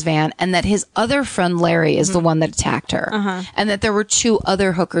drunk in his van, and that his other friend Larry is the one that attacked her, and that there were 2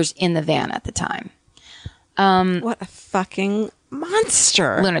 other hookers in the van at the time. What a fucking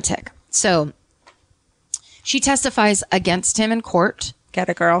monster. Lunatic. So she testifies against him in court. Get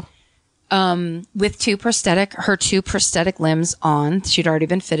it, girl. With her 2 prosthetic limbs on. She'd already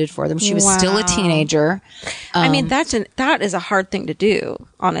been fitted for them. She was still a teenager. I mean, that is a hard thing to do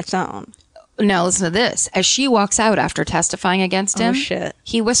on its own. Now listen to this. As she walks out after testifying against him, shit.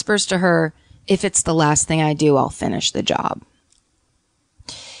 He whispers to her, if it's the last thing I do, I'll finish the job.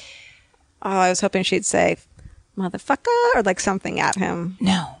 Oh, I was hoping she'd say, motherfucker, or like something at him.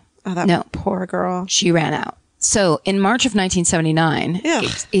 No. Oh, that poor girl. She ran out. So in March of 1979,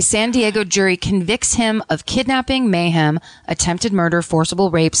 a San Diego jury convicts him of kidnapping, mayhem, attempted murder, forcible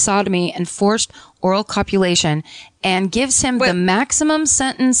rape, sodomy, and forced oral copulation, and gives him the maximum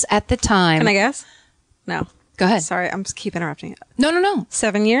sentence at the time. Can I guess? No. Go ahead. Sorry, I'm just keep interrupting. No.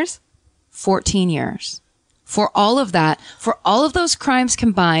 7 years? 14 years. For all of that, for all of those crimes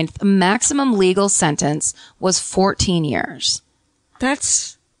combined, the maximum legal sentence was 14 years.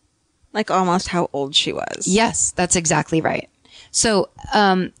 That's like almost how old she was. Yes, that's exactly right. So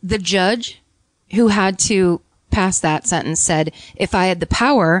the judge who had to pass that sentence said, if I had the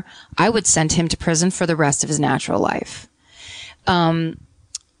power, I would send him to prison for the rest of his natural life.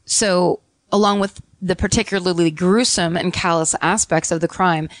 So along with the particularly gruesome and callous aspects of the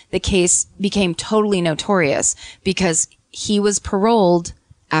crime, the case became totally notorious because he was paroled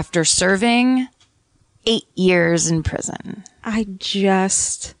after serving 8 years in prison. I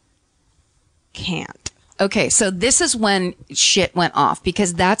just can't. Okay, so this is when shit went off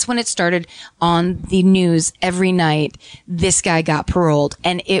because that's when it started on the news every night. This guy got paroled,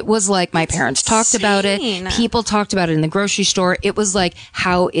 and it was like my parents talked about it. People talked about it in the grocery store. It was like,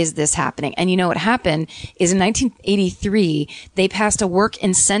 how is this happening? And you know what happened is in 1983, they passed a work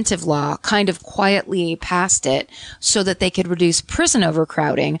incentive law, kind of quietly passed it so that they could reduce prison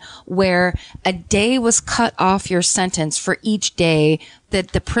overcrowding, where a day was cut off your sentence for each day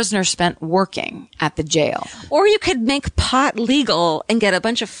that the prisoner spent working at the jail. Or you could make pot legal and get a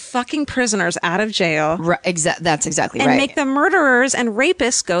bunch of fucking prisoners out of jail. That's exactly right. And make the murderers and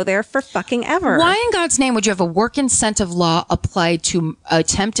rapists go there for fucking ever. Why in God's name would you have a work incentive law applied to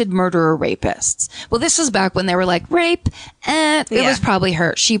attempted murderer rapists? Well, this was back when they were like, rape, it was probably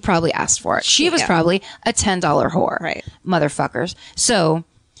her. She probably asked for it. She was probably a $10 whore. Right. Motherfuckers. So,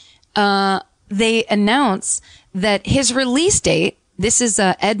 they announce that his release date, this is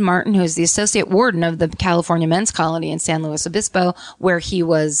Ed Martin, who is the associate warden of the California Men's Colony in San Luis Obispo, where he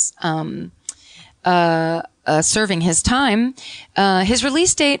was serving his time. His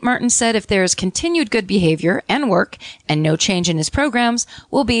release date, Martin said, if there's continued good behavior and work and no change in his programs,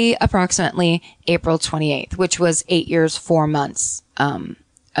 will be approximately April 28th, which was 8 years, 4 months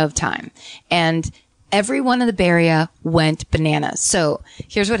of time. And everyone in the Bay Area went bananas. So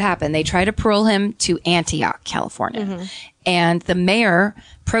here's what happened. They tried to parole him to Antioch, California. Mm-hmm. And the mayor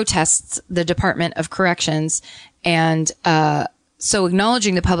protests the Department of Corrections. And so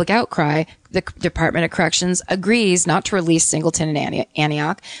acknowledging the public outcry, the Department of Corrections agrees not to release Singleton and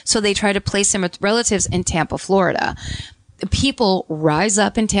Antioch. So they try to place him with relatives in Tampa, Florida. People rise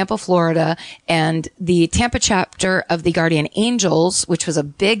up in Tampa, Florida, and the Tampa chapter of the Guardian Angels, which was a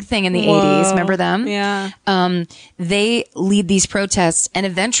big thing in the 80s. Remember them? Yeah. They lead these protests, and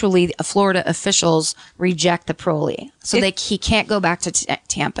eventually Florida officials reject the parolee. So he can't go back to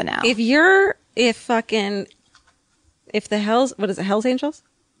Tampa now. If the Hell's Angels?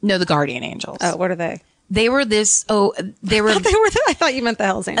 No, the Guardian Angels. Oh, what are they? They were this. I thought you meant the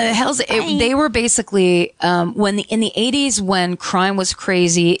Hells Angels. They were basically in the 80s when crime was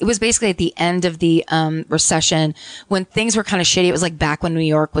crazy. It was basically at the end of the recession when things were kind of shitty. It was like back when New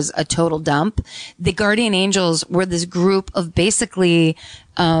York was a total dump. The Guardian Angels were this group of basically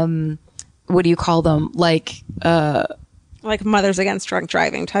what do you call them? Like Mothers Against Drunk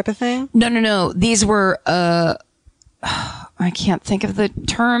Driving type of thing? No. These were I can't think of the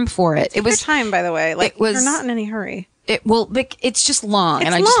term for it. It was time, by the way. You're not in any hurry. It's just long,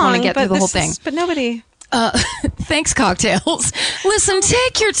 and I just want to get through the whole thing. But nobody. Thanks, cocktails. Listen,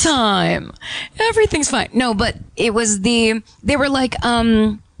 take your time. Everything's fine. No, but it was they were like,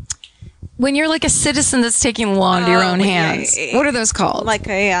 when you're like a citizen that's taking the law into your own hands. Yeah. What are those called? Like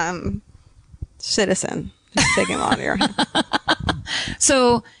a citizen who's taking the law into your hands.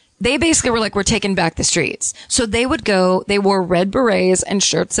 So they basically were like, we're taking back the streets. So they would go, they wore red berets and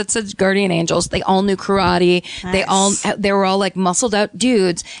shirts that said Guardian Angels. They all knew karate. Nice. They were all like muscled out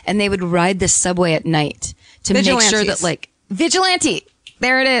dudes, and they would ride the subway at night to make sure that vigilante.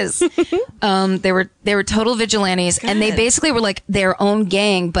 There it is. They were total vigilantes. Good. And they basically were like their own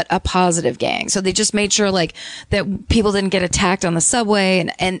gang, but a positive gang. So they just made sure like that people didn't get attacked on the subway,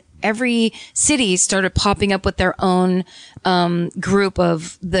 and every city started popping up with their own group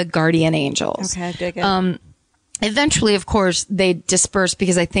of the Guardian Angels. Okay, I dig it. Eventually, of course, they dispersed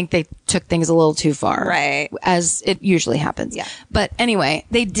because I think they took things a little too far. Right. As it usually happens. Yeah. But anyway,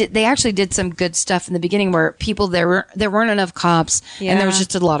 they actually did some good stuff in the beginning where there weren't enough cops, and there was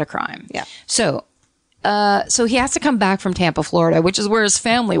just a lot of crime. Yeah. So he has to come back from Tampa, Florida, which is where his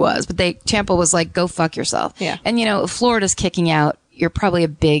family was. But Tampa was like, go fuck yourself. Yeah. And if Florida's kicking out, you're probably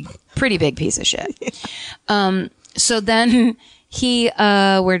pretty big piece of shit. Yeah. So then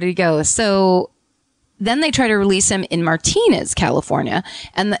where did he go? So then they try to release him in Martinez, California,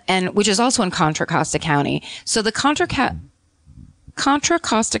 and which is also in Contra Costa County. So the Contra Contra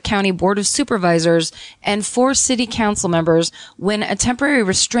Costa County Board of Supervisors and 4 city council members win a temporary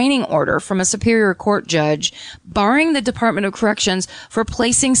restraining order from a Superior Court judge barring the Department of Corrections for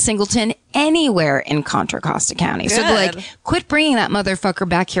placing Singleton anywhere in Contra Costa County. Good. So they're like, quit bringing that motherfucker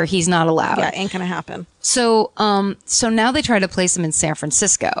back here. He's not allowed. Yeah, ain't gonna happen. So, so now they try to place him in San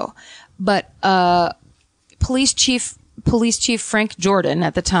Francisco, but, Police Chief Frank Jordan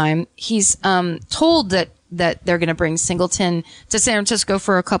at the time, he's, told that they're going to bring Singleton to San Francisco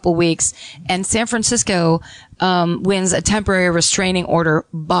for a couple weeks, and San Francisco, wins a temporary restraining order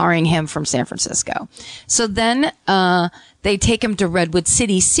barring him from San Francisco. So then, they take him to Redwood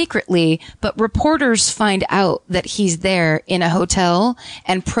City secretly, but reporters find out that he's there in a hotel,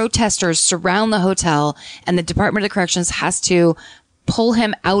 and protesters surround the hotel, and the Department of Corrections has to pull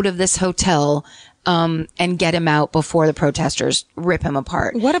him out of this hotel, and get him out before the protesters rip him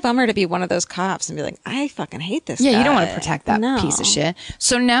apart. What a bummer to be one of those cops and be like, I fucking hate this guy. You don't want to protect that piece of shit.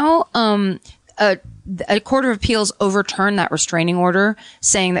 So now, a court of appeals overturned that restraining order,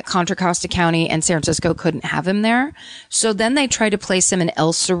 saying that Contra Costa County and San Francisco couldn't have him there. So then they tried to place him in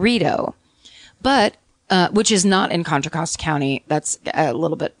El Cerrito, but which is not in Contra Costa County. That's a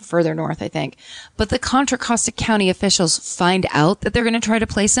little bit further north, I think. But the Contra Costa County officials find out that they're going to try to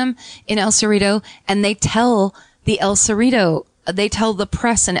place him in El Cerrito, and they tell the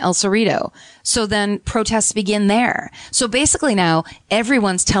press in El Cerrito. So then protests begin there. So basically now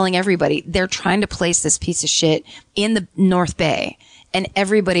everyone's telling everybody they're trying to place this piece of shit in the North Bay. And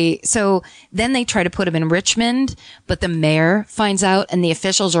everybody, so then they try to put him in Richmond, but the mayor finds out and the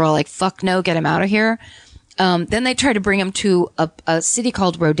officials are all like, fuck no, get him out of here. Then they try to bring him to a city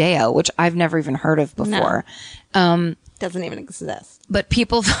called Rodeo, which I've never even heard of before. No. Doesn't even exist. But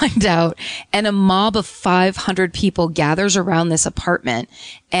people find out, and a mob of 500 people gathers around this apartment,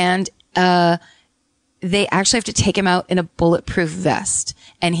 and they actually have to take him out in a bulletproof vest,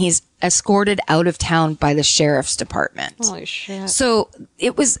 and he's escorted out of town by the sheriff's department. Holy shit. So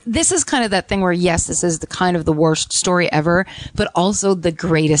this is kind of that thing where, yes, this is the kind of the worst story ever, but also the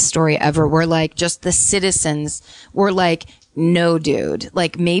greatest story ever, where like just the citizens were like, no, dude,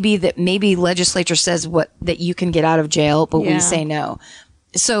 like maybe legislature says that you can get out of jail, but we say no.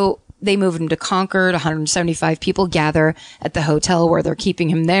 So they moved him to Concord. 175 people gather at the hotel where they're keeping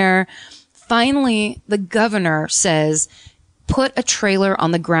him there. Finally, the governor says, put a trailer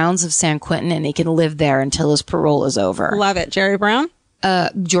on the grounds of San Quentin and he can live there until his parole is over. Love it. Jerry Brown?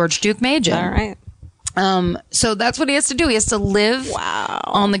 George Duke Majan. All right. So that's what he has to do. He has to live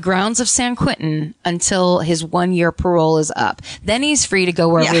on the grounds of San Quentin until his 1-year parole is up. Then he's free to go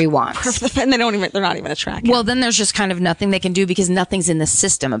wherever he wants. And they're not even a track. Well, then there's just kind of nothing they can do because nothing's in the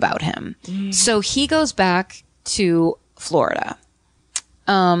system about him. So he goes back to Florida.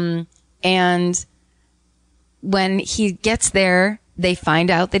 And when he gets there, they find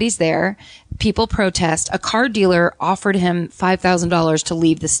out that he's there. People protest. A car dealer offered him $5,000 to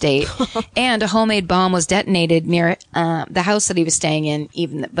leave the state, and a homemade bomb was detonated near the house that he was staying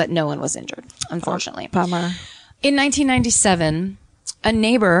in. But no one was injured, unfortunately. Bummer. In 1997, a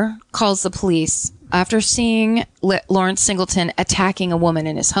neighbor calls the police after seeing Lawrence Singleton attacking a woman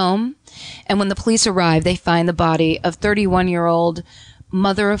in his home. And when the police arrive, they find the body of 31-year-old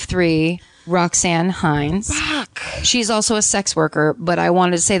mother of 3, Roxanne Hines. Fuck. She's also a sex worker, but I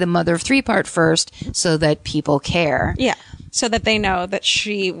wanted to say the mother of 3 part first so that people care. Yeah. So that they know that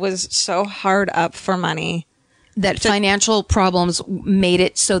she was so hard up for money. That financial problems made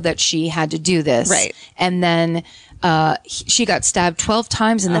it so that she had to do this. Right. And then she got stabbed 12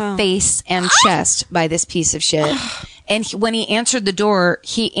 times in the face and chest by this piece of shit. And when he answered the door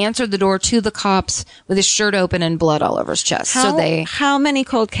to the cops with his shirt open and blood all over his chest. How many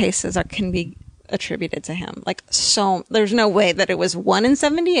cold cases can be attributed to him? Like, so there's no way that it was 1 in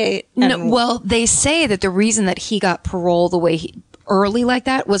 78. No, well, they say that the reason that he got parole the way early like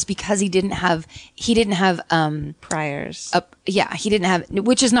that was because he didn't have priors. He didn't have,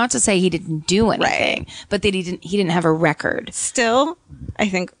 which is not to say he didn't do anything, but that he didn't have a record. Still, I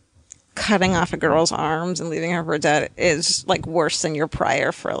think cutting off a girl's arms and leaving her for dead is like worse than your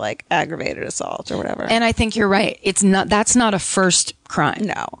prior for like aggravated assault or whatever. And I think you're right. That's not a first crime.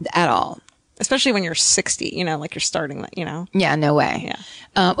 No. At all. Especially when you're 60, like you're starting that, Yeah, no way.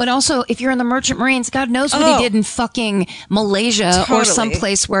 Yeah. But also, if you're in the Merchant Marines, God knows what he did in fucking Malaysia or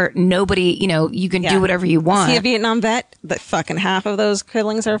someplace where nobody, you can do whatever you want. Is he a Vietnam vet? That fucking half of those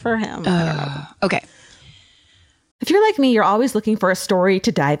killings are for him. I don't know. Okay. If you're like me, you're always looking for a story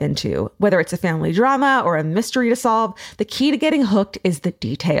to dive into. Whether it's a family drama or a mystery to solve, the key to getting hooked is the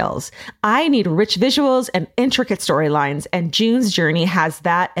details. I need rich visuals and intricate storylines, and June's Journey has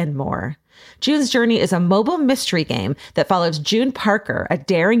that and more. June's Journey is a mobile mystery game that follows June Parker, a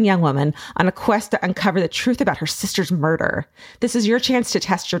daring young woman, on a quest to uncover the truth about her sister's murder. This is your chance to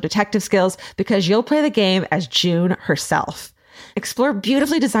test your detective skills because you'll play the game as June herself. Explore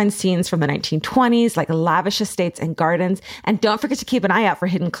beautifully designed scenes from the 1920s, like lavish estates and gardens, and don't forget to keep an eye out for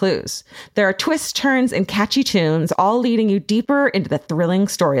hidden clues. There are twists, turns, and catchy tunes, all leading you deeper into the thrilling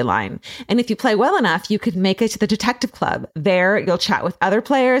storyline. And if you play well enough, you could make it to the Detective Club. There, you'll chat with other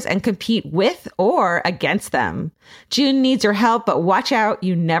players and compete with or against them. June needs your help, but watch out,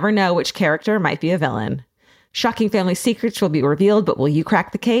 you never know which character might be a villain. Shocking family secrets will be revealed, but will you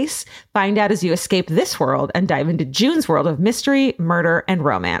crack the case? Find out as you escape this world and dive into June's world of mystery, murder, and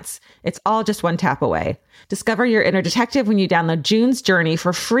romance. It's all just one tap away. Discover your inner detective when you download June's Journey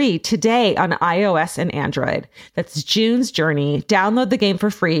for free today on iOS and Android. That's June's Journey. Download the game for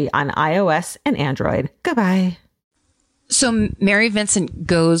free on iOS and Android. Goodbye. So Mary Vincent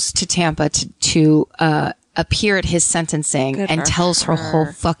goes to Tampa to appear at his sentencing and tells her whole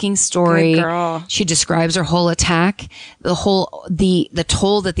fucking story. Good girl. She describes her whole attack, the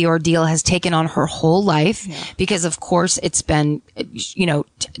toll that the ordeal has taken on her whole life, because of course it's been,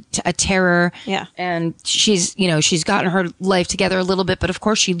 a terror. Yeah. And she's gotten her life together a little bit, but of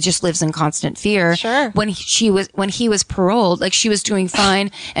course she just lives in constant fear. Sure. When he was paroled, like she was doing fine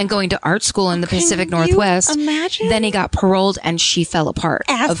and going to art school in the Pacific Northwest. Imagine? Then he got paroled and she fell apart.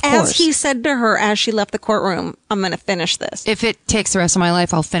 Of course. As he said to her as she left the courtroom, I'm going to finish this. If it takes the rest of my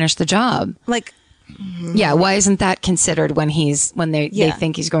life, I'll finish the job. Like, yeah. Why isn't that considered when they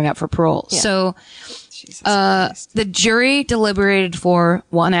think he's going out for parole? Yeah. So, Jesus Christ. the jury deliberated for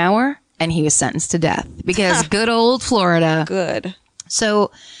 1 hour and he was sentenced to death because good old Florida. Good. So,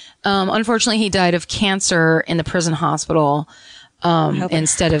 unfortunately he died of cancer in the prison hospital,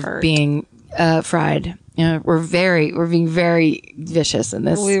 instead of being, fried. We're being very vicious in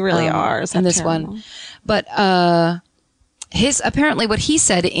this. We really are. In this one. But apparently what he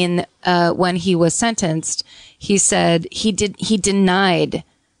said in when he was sentenced, he said he denied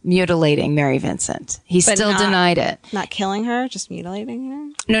mutilating Mary Vincent. He still denied it. Not killing her, just mutilating her?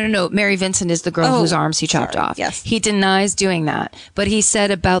 No. Mary Vincent is the girl whose arms he chopped off. Yes. He denies doing that. But he said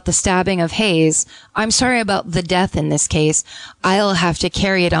about the stabbing of Hayes, I'm sorry about the death in this case. I'll have to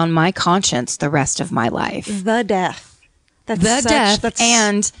carry it on my conscience the rest of my life. The death. That's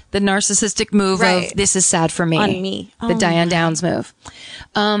and the narcissistic move of this is sad for me. On me. The Diane Downs move.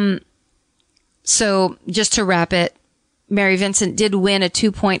 So just to wrap it, Mary Vincent did win a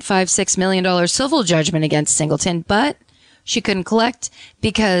 $2.56 million civil judgment against Singleton, but she couldn't collect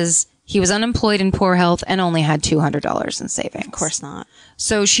because he was unemployed in poor health and only had $200 in savings. Of course not.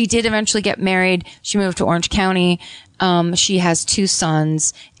 So she did eventually get married. She moved to Orange County. She has 2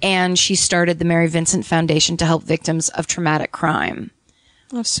 sons, and she started the Mary Vincent Foundation to help victims of traumatic crime.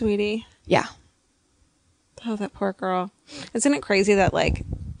 Oh, sweetie. Yeah. Oh, that poor girl. Isn't it crazy that, like,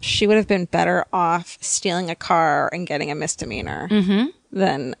 she would have been better off stealing a car and getting a misdemeanor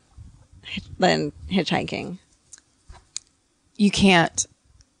than hitchhiking? You can't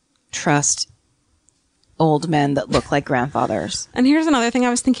trust old men that look like grandfathers. And here's another thing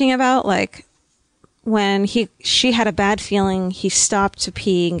I was thinking about, like, when she had a bad feeling, he stopped to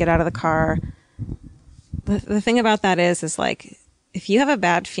pee and get out of the car. The thing about that is like, if you have a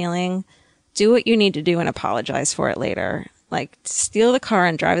bad feeling, do what you need to do and apologize for it later. Like, steal the car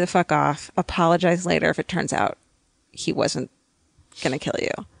and drive the fuck off. Apologize later if it turns out he wasn't going to kill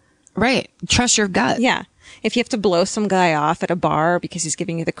you. Right. Trust your gut. Yeah. If you have to blow some guy off at a bar because he's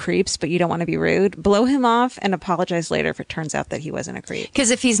giving you the creeps, but you don't want to be rude, blow him off and apologize later if it turns out that he wasn't a creep.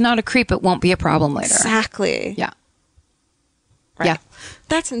 Because if he's not a creep, it won't be a problem later. Exactly. Yeah. Right. Yeah.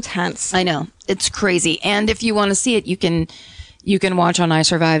 That's intense. I know. It's crazy. And if you want to see it, you can watch on I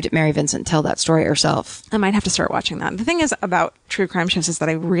Survived Mary Vincent tell that story herself. I might have to start watching that. The thing is about true crime shows is that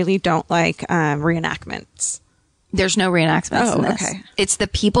I really don't like reenactments. There's no reenactments in this. Okay. It's the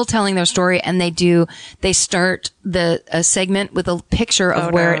people telling their story, and they start a segment with a picture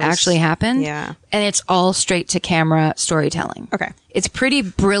of where it actually happened. Yeah. And it's all straight to camera storytelling. Okay. It's pretty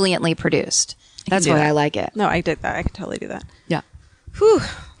brilliantly produced. That's why I like it. No, I did that. I could totally do that. Yeah. Whew.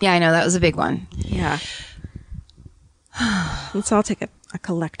 Yeah, I know. That was a big one. Yeah. Let's all take a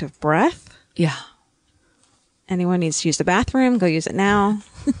collective breath. Yeah. Anyone needs to use the bathroom, go use it now.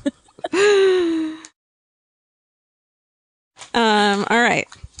 All right.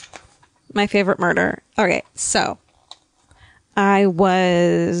 My favorite murder. Okay, so I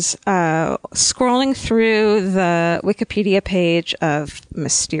was scrolling through the Wikipedia page of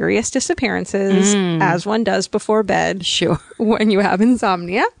mysterious disappearances, as one does before bed. Sure. When you have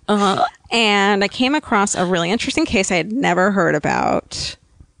insomnia. Uh-huh. And I came across a really interesting case I had never heard about.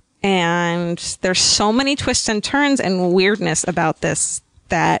 And there's so many twists and turns and weirdness about this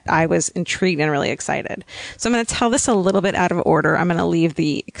that I was intrigued and really excited. So I'm going to tell this a little bit out of order. I'm going to leave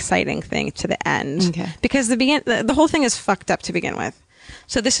the exciting thing to the end. Okay. Because the whole thing is fucked up to begin with.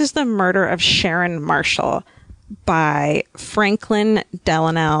 So this is the murder of Sharon Marshall by Franklin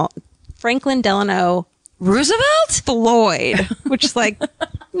Delano Roosevelt? Floyd, which is like,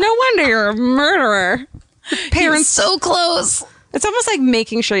 no wonder you're a murderer. Parents so close. It's almost like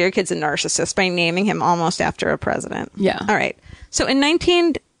making sure your kid's a narcissist by naming him almost after a president. Yeah. All right. So in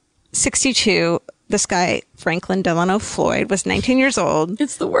 1962, this guy, Franklin Delano Floyd, was 19 years old.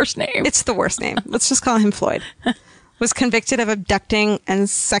 It's the worst name. It's the worst name. Let's just call him Floyd. Was convicted of abducting and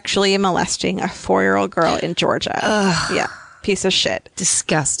sexually molesting a 4-year-old girl in Georgia. Ugh. Yeah. Piece of shit.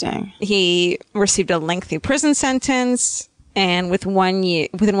 Disgusting. He received a lengthy prison sentence, and within 1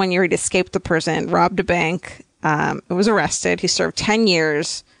 year, he'd escaped the prison, robbed a bank, was arrested. He served 10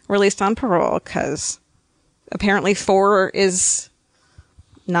 years, released on parole because apparently 4 is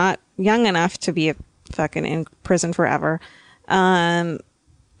not young enough to be fucking in prison forever. In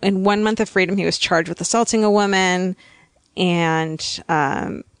 1 month of freedom, he was charged with assaulting a woman, and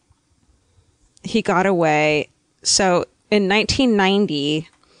he got away. So in 1990,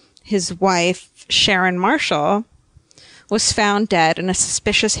 his wife, Sharon Marshall, was found dead in a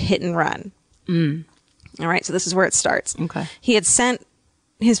suspicious hit and run. Mm. All right, so this is where it starts. Okay. He had sent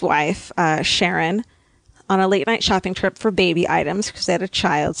his wife, Sharon, on a late night shopping trip for baby items because they had a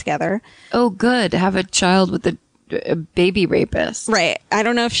child together. Oh, good. Have a child with a baby rapist. Right. I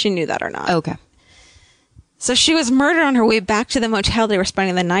don't know if she knew that or not. Okay. So she was murdered on her way back to the motel they were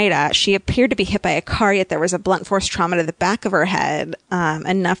spending the night at. She appeared to be hit by a car, yet there was a blunt force trauma to the back of her head,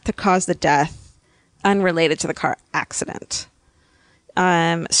 enough to cause the death unrelated to the car accident.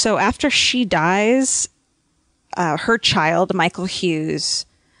 So after she dies, her child, Michael Hughes,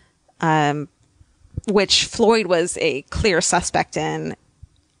 which Floyd was a clear suspect in,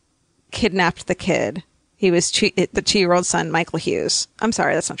 kidnapped the kid. He was the 2-year-old son, Michael Hughes. I'm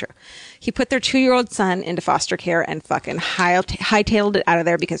sorry, that's not true. He put their 2-year-old son into foster care and fucking hightailed it out of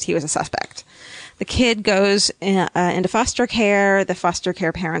there because he was a suspect. The kid goes into foster care. The foster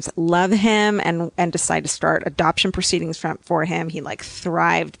care parents love him and decide to start adoption proceedings for him. He like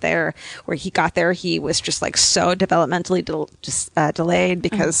thrived there. Where he got there, he was just like so developmentally delayed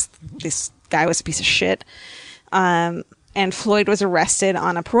because this guy was a piece of shit. And Floyd was arrested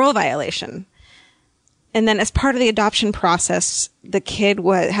on a parole violation. And then as part of the adoption process, the kid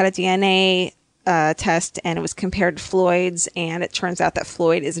had a DNA test, and it was compared to Floyd's, and it turns out that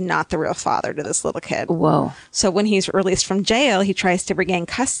Floyd is not the real father to this little kid. Whoa. So when he's released from jail, he tries to regain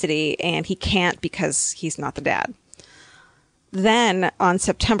custody, and he can't because he's not the dad. Then on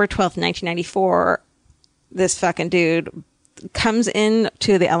September 12th, 1994, this fucking dude comes in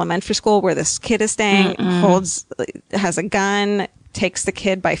to the elementary school where this kid is staying, has a gun, takes the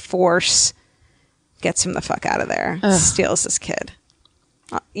kid by force, gets him the fuck out of there, steals this kid.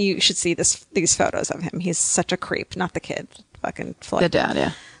 You should see these photos of him. He's such a creep. Not the kid, fucking Floyd. The dad,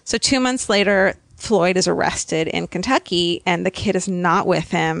 yeah. So 2 months later, Floyd is arrested in Kentucky, and the kid is not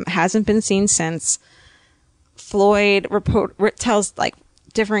with him, hasn't been seen since. Floyd tells like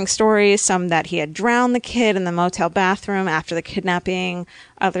differing stories, some that he had drowned the kid in the motel bathroom after the kidnapping.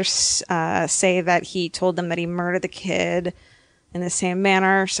 Others say that he told them that he murdered the kid in the same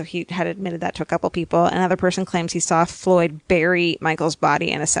manner. So he had admitted that to a couple people. Another person claims he saw Floyd bury Michael's body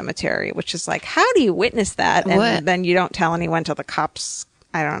in a cemetery, which is like, how do you witness that? And then you don't tell anyone till the cops,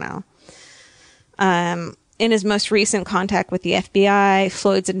 I don't know. In his most recent contact with the FBI,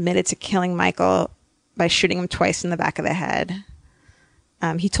 Floyd's admitted to killing Michael by shooting him twice in the back of the head.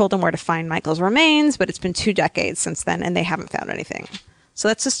 He told them where to find Michael's remains, but it's been 2 decades since then, and they haven't found anything. So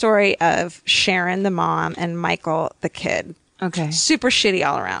that's the story of Sharon, the mom, and Michael, the kid. Okay. Super shitty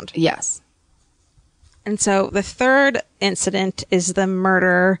all around. Yes. And so the third incident is the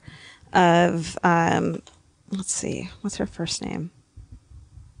murder of, let's see, what's her first name?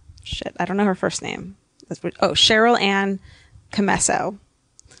 Shit, I don't know her first name. Cheryl Ann Camesso.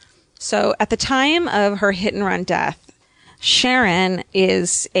 So at the time of her hit and run death, Sharon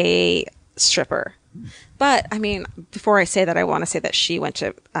is a stripper. But, I mean, before I say that, I want to say that she went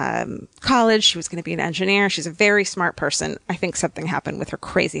to college. She was going to be an engineer. She's a very smart person. I think something happened with her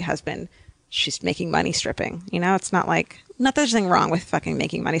crazy husband. She's making money stripping. You know, it's not that there's anything wrong with fucking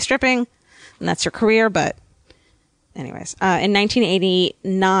making money stripping, and that's her career. But anyways, in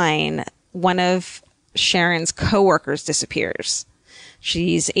 1989, one of Sharon's coworkers disappears.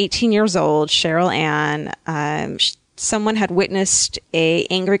 She's 18 years old, Cheryl Ann. Someone had witnessed a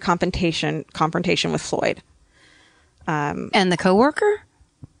angry confrontation with Floyd. And the coworker?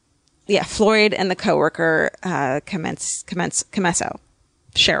 Floyd and the coworker, Camesso.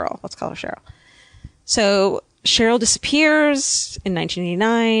 Cheryl. Let's call her Cheryl. So Cheryl disappears in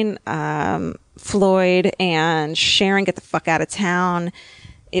 1989. Floyd and Sharon get the fuck out of town.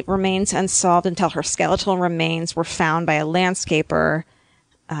 It remains unsolved until her skeletal remains were found by a landscaper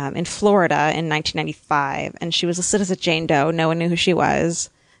in Florida in 1995. And she was listed as a Jane Doe. No one knew who she was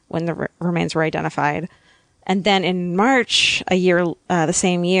when the remains were identified. And then in March, the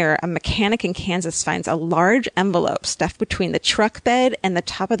same year, a mechanic in Kansas finds a large envelope stuffed between the truck bed and the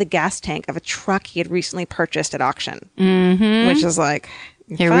top of the gas tank of a truck he had recently purchased at auction. Mm-hmm. Which is like,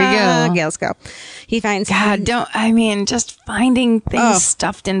 here we go. Yeah, let's go. He finds... just finding things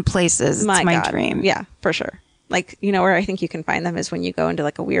stuffed in places. It's my dream. Yeah, for sure. Like, where I think you can find them is when you go into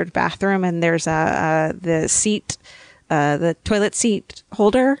like a weird bathroom and there's the seat... the toilet seat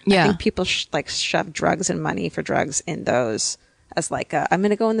holder. Yeah. I think people shove drugs and money for drugs in those as like, I'm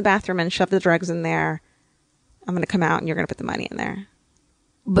going to go in the bathroom and shove the drugs in there. I'm going to come out and you're going to put the money in there.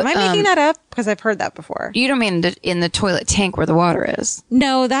 But, am I making that up? Because I've heard that before. You don't mean in the toilet tank where the water is?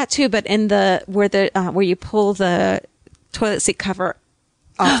 No, that too. But in where you pull the toilet seat cover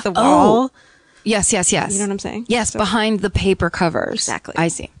off the wall. Yes. You know what I'm saying? Yes, so, behind the paper covers. Exactly. I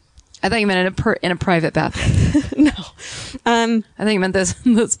see. I thought you meant in a private bathroom. No. I think you meant those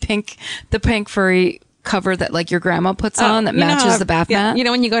pink furry cover that like your grandma puts on that matches the bath mat.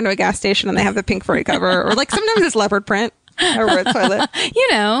 When you go into a gas station and they have the pink furry cover, or like sometimes it's leopard print over a toilet.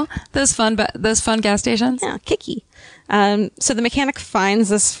 Those fun gas stations. Yeah, kicky. So the mechanic finds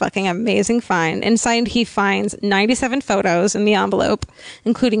this fucking amazing find. Inside, he finds 97 photos in the envelope,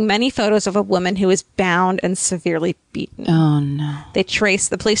 including many photos of a woman who is bound and severely beaten. Oh, no.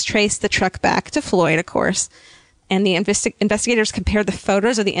 The police trace the truck back to Floyd, of course, and the investigators compared the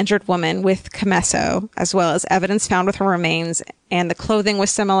photos of the injured woman with Camesso, as well as evidence found with her remains, and the clothing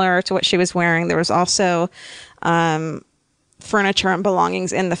was similar to what she was wearing. There was also furniture and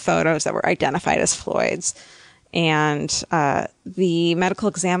belongings in the photos that were identified as Floyd's. And the medical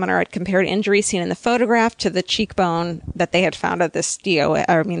examiner had compared injuries seen in the photograph to the cheekbone that they had found at this the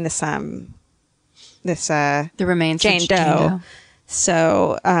remains Jane Doe.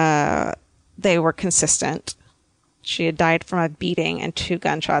 So they were consistent. She had died from a beating and 2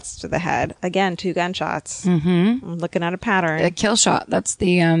 gunshots to the head. Again, 2 gunshots. Mm-hmm. I'm looking at a pattern. A kill shot. That's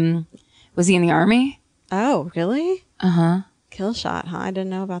the was he in the army? Oh, really? Uh-huh. Kill shot, huh? I didn't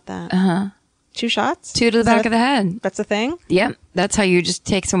know about that. Uh-huh. 2 shots? 2 to the back of the head. That's a thing? Yep. That's how you just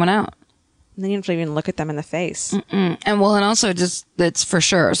take someone out. And then you don't have to even look at them in the face. Mm-mm. And also just, it's for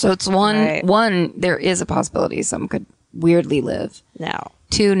sure. So it's one, there is a possibility some could weirdly live. No.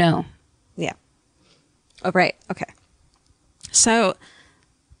 2, no. Yeah. Oh, right. Okay. So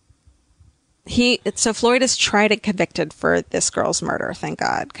Floyd is tried and convicted for this girl's murder. Thank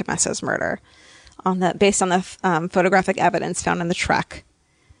God. Camesso's murder. Based on the photographic evidence found in the truck.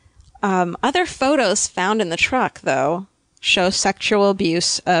 Other photos found in the truck, though, show sexual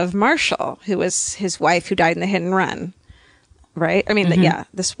abuse of Marshall, who was his wife who died in the hit and run. Right? I mean,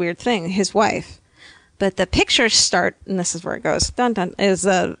 this weird thing, his wife. But the pictures start, and this is where it goes, dun dun, is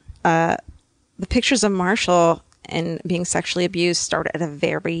the pictures of Marshall and being sexually abused start at a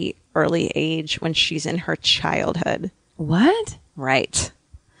very early age when she's in her childhood. What? Right.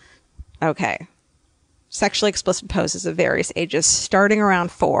 Okay. Sexually explicit poses of various ages, starting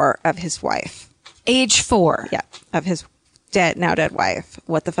around 4 of his wife. Age 4? Yeah, of his now dead wife.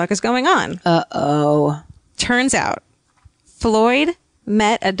 What the fuck is going on? Uh-oh. Turns out, Floyd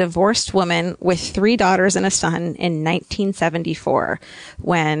met a divorced woman with 3 daughters and a son in 1974,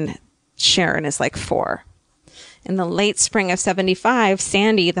 when Sharon is like 4. In the late spring of 75,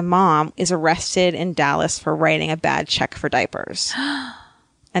 Sandy, the mom, is arrested in Dallas for writing a bad check for diapers.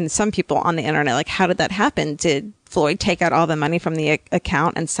 And some people on the internet, like, how did that happen? Did Floyd take out all the money from the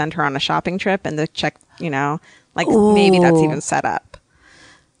account and send her on a shopping trip and the check, maybe that's even set up.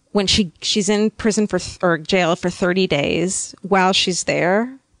 When she's in prison or jail for 30 days, while she's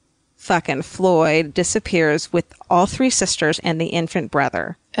there, fucking Floyd disappears with all 3 sisters and the infant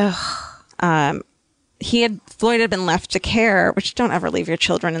brother. Ugh. Floyd had been left to care, which don't ever leave your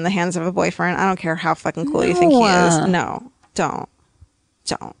children in the hands of a boyfriend. I don't care how fucking cool you think he is. No, don't.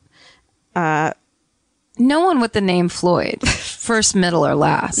 No one with the name Floyd, first, middle, or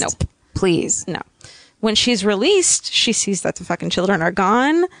last. Nope. Please. No. When she's released, she sees that the fucking children are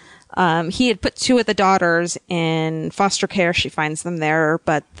gone. He had put 2 of the daughters in foster care. She finds them there,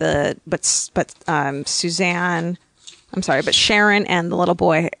 but Sharon and the little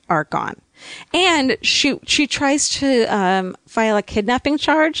boy are gone. And she tries to file a kidnapping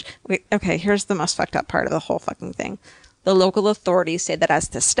charge. Okay, here's the most fucked up part of the whole fucking thing. The local authorities say that as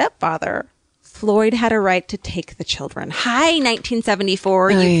the stepfather, Floyd had a right to take the children. Hi,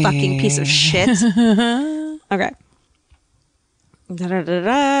 1974, you fucking piece of shit. Okay.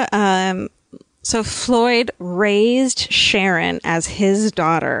 So Floyd raised Sharon as his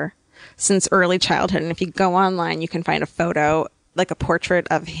daughter since early childhood. And if you go online, you can find a photo, like a portrait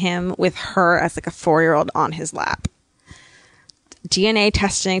of him with her as like a 4-year-old on his lap. DNA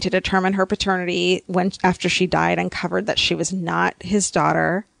testing to determine her paternity after she died uncovered that she was not his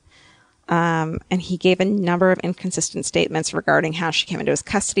daughter. And he gave a number of inconsistent statements regarding how she came into his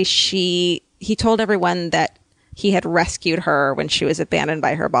custody. He told everyone that he had rescued her when she was abandoned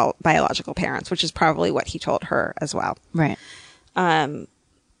by her biological parents, which is probably what he told her as well. Right. The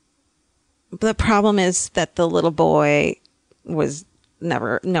problem is that the little boy was no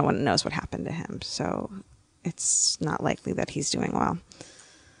one knows what happened to him. So it's not likely that he's doing well.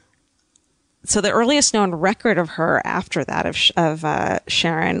 So the earliest known record of her after that of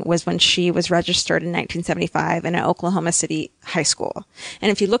Sharon was when she was registered in 1975 in an Oklahoma City high school.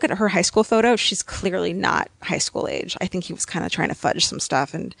 And if you look at her high school photo, she's clearly not high school age. I think he was kind of trying to fudge some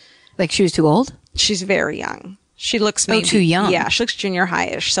stuff. And like she was too old? She's very young. She looks maybe too young. Yeah, she looks junior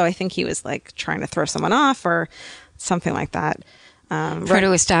high-ish. So I think he was like trying to throw someone off or something like that. Try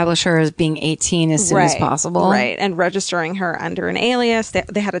to establish her as being 18 as soon as possible. Right. And registering her under an alias.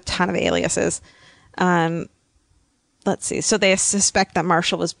 They had a ton of aliases. Let's see. So they suspect that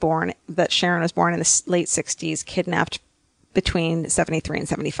that Sharon was born in the late 60s, kidnapped between 73 and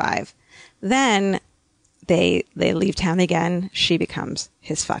 75. Then they leave town again. She becomes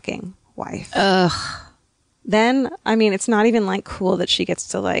his fucking wife. Ugh. Then, I mean, it's not even like cool that she gets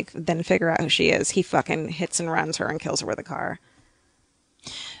to like then figure out who she is. He fucking hits and runs her and kills her with a car.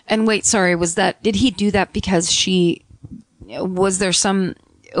 And wait, sorry, did he do that because was there some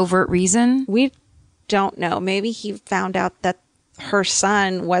overt reason? We don't know. Maybe he found out that her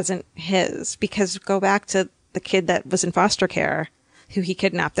son wasn't his, because go back to the kid that was in foster care who he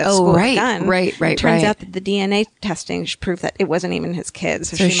kidnapped at school with a gun. Right. Turns out that the DNA testing proved that it wasn't even his kid.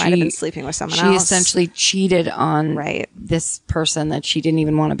 So she might have been sleeping with someone else. She essentially cheated on this person that she didn't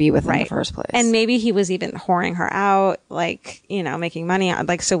even want to be with in the first place. And maybe he was even whoring her out, like, making money on,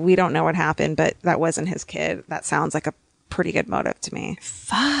 like, so we don't know what happened, but that wasn't his kid. That sounds like a pretty good motive to me.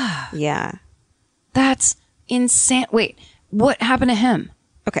 Fuck. Yeah. That's insane. Wait, what happened to him?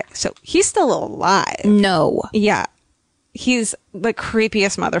 Okay, so he's still alive. No. Yeah. He's the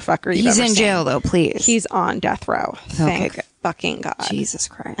creepiest motherfucker you've ever seen. He's in jail, though, please. He's on death row. Thank fucking God. Jesus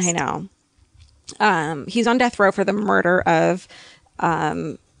Christ. I know. He's on death row for the murder of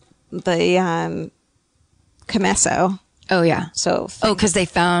the Camesso. Oh, yeah. So because they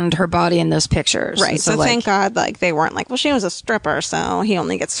found her body in those pictures. Right. So thank God, like, they weren't like, well, she was a stripper, so he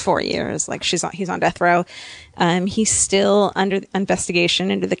only gets 4 years. Like, he's on death row. He's still under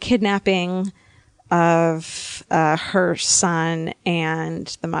investigation into the kidnapping of her son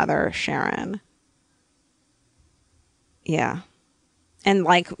and the mother, Sharon. Yeah. And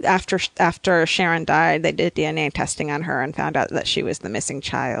like after Sharon died, they did DNA testing on her and found out that she was the missing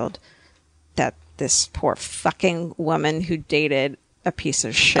child. That this poor fucking woman who dated a piece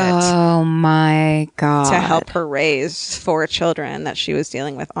of shit. Oh my God. To help her raise 4 children that she was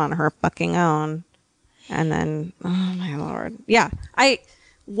dealing with on her fucking own. And then, oh my Lord. Yeah.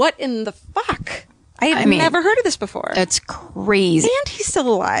 What in the fuck? I mean, never heard of this before. That's crazy. And he's still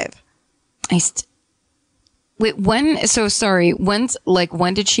alive. Wait, when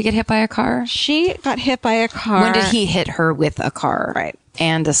did she get hit by a car? She got hit by a car. When did he hit her with a car? Right.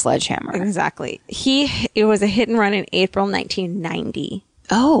 And a sledgehammer. Exactly. It was a hit and run in April 1990.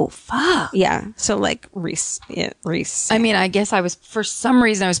 Oh, fuck. Yeah. So like Reese. I mean, I guess for some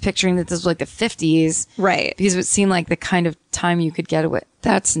reason I was picturing that this was like the 50s. Right. Because it seemed like the kind of time you could get away.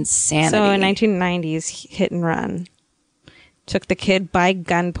 That's insanity. So in 1990s, hit and run. Took the kid by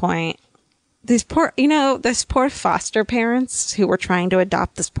gunpoint. These poor foster parents who were trying to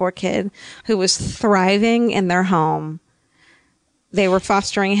adopt this poor kid who was thriving in their home. They were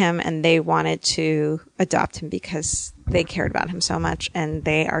fostering him and they wanted to adopt him because they cared about him so much, and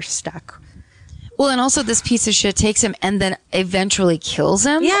they are stuck. Well, and also this piece of shit takes him and then eventually kills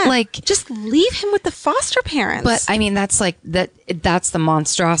him. Yeah. Like, just leave him with the foster parents. But I mean, that's the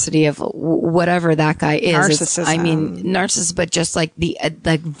monstrosity of whatever that guy is. Narcissism. Narcissist, but just like the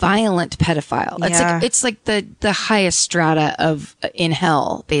violent pedophile. Yeah. It's like the highest strata in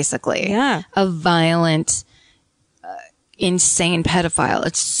hell, basically. Yeah. A violent, insane pedophile.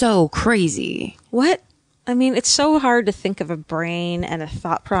 It's so crazy. What? I mean, it's so hard to think of a brain and a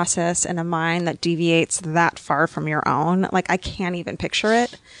thought process and a mind that deviates that far from your own. Like, I can't even picture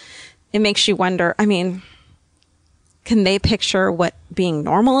it. It makes you wonder. I mean, can they picture what being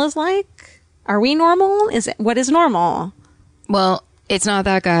normal is like? Are we normal? What is normal? Well, it's not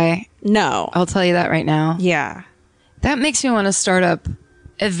that guy. No. I'll tell you that right now. Yeah. That makes me want to start up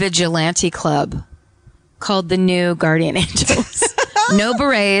a vigilante club called the New Guardian Angels. No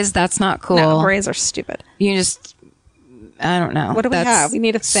berets. That's not cool. No, berets are stupid. You just, I don't know. What do we have? We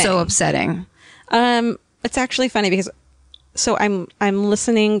need a thing. So upsetting. It's actually funny because, so I'm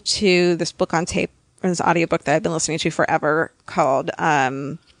listening to this book on tape, or this audiobook that I've been listening to forever called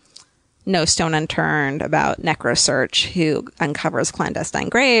No Stone Unturned, about NecroSearch, who uncovers clandestine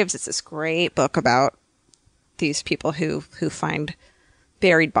graves. It's this great book about these people who find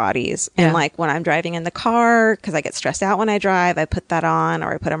buried bodies. And like when I'm driving in the car, because I get stressed out when I drive, I put that on,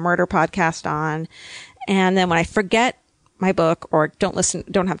 or I put a murder podcast on. And then when I forget my book or don't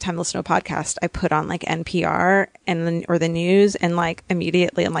have time to listen to a podcast, I put on like NPR and then, or the news, and like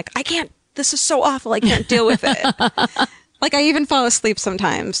immediately I'm like, I can't, this is so awful. I can't deal with it. Like I even fall asleep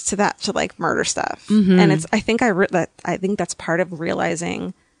sometimes to like murder stuff. Mm-hmm. And I think that's part of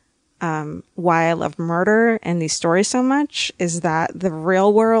realizing why I love murder and these stories so much, is that the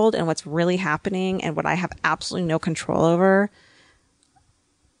real world and what's really happening and what I have absolutely no control over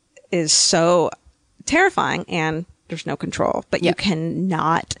is so terrifying, and there's no control. But you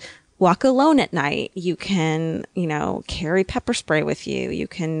cannot walk alone at night. You can, carry pepper spray with you. You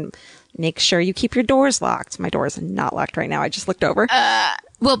can make sure you keep your doors locked. My door is not locked right now. I just looked over.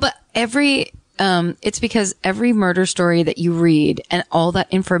 Well, but it's because every murder story that you read and all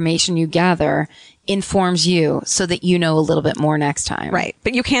that information you gather informs you so that you know a little bit more next time. Right.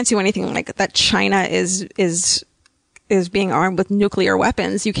 But you can't do anything like that. China is being armed with nuclear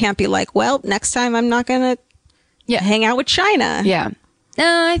weapons. You can't be like, well, next time I'm not going to hang out with China. Yeah.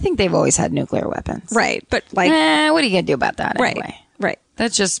 No, I think they've always had nuclear weapons. Right. But like, what are you going to do about that anyway? Right.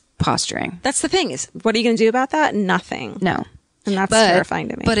 That's just posturing. That's the thing, is what are you going to do about that? Nothing. No. And that's terrifying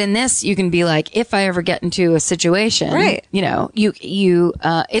to me. But in this, you can be like, if I ever get into a situation, right.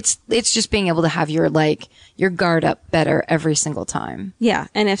 It's just being able to have your guard up better every single time. Yeah.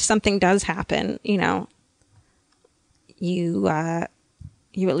 And if something does happen, you at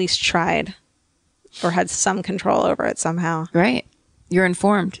least tried or had some control over it somehow. Right. You're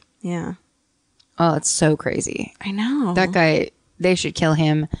informed. Yeah. Oh, it's so crazy. I know. That guy, they should kill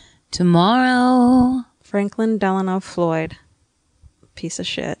him tomorrow. Franklin Delano Floyd. Piece of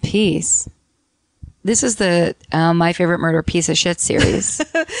shit. This is the My Favorite Murder Piece of Shit series.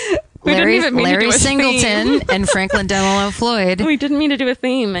 Larry Singleton and Franklin Delano Floyd. We didn't mean to do a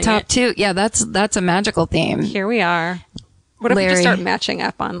theme. Top two. Yeah, that's a magical theme. Here we are. What if we just start matching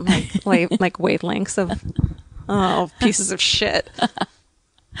up on like wavelengths of pieces of shit?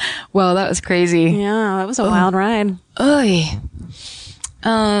 Well, that was crazy. Yeah, that was a wild ride. Oy.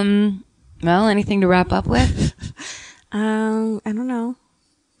 Well, anything to wrap up with? I don't know.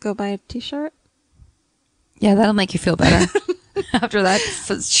 Go buy a t-shirt? Yeah, that'll make you feel better. After that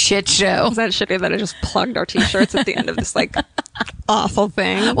shit show. Was that shitty that I just plugged our t-shirts at the end of this awful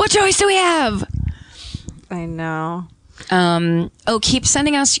thing? What choice do we have? I know. Keep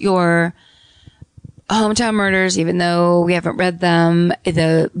sending us your hometown murders, even though we haven't read them.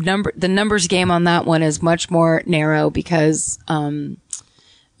 The numbers game on that one is much more narrow because,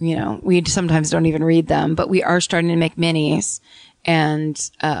 we sometimes don't even read them, but we are starting to make minis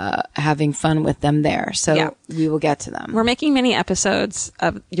and having fun with them there. So we will get to them. We're making mini episodes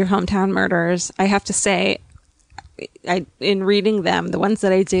of your hometown murders. I have to say, in reading them, the ones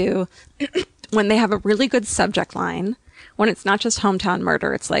that I do, when they have a really good subject line, when it's not just hometown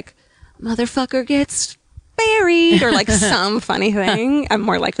murder, it's like, motherfucker gets buried, or some funny thing, I'm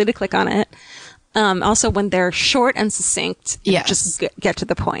more likely to click on it. Also, when they're short and succinct, just get to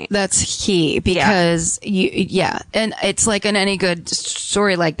the point. That's key because and it's like in any good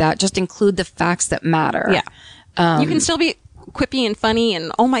story like that, just include the facts that matter. Yeah. You can still be quippy and funny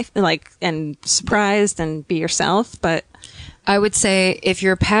and and surprised and be yourself, but I would say if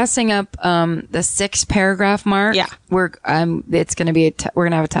you're passing up the 6 paragraph mark, we're gonna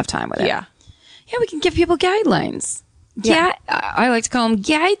have a tough time with it. Yeah, we can give people guidelines. Yeah, I like to call them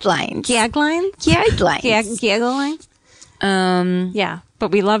guidelines. Gaglines? Guidelines. Gaglines? Yeah, but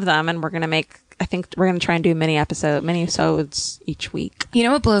we love them, and I think we're going to try and do mini-sodes each week. You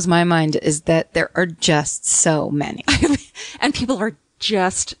know what blows my mind is that there are just so many. And people are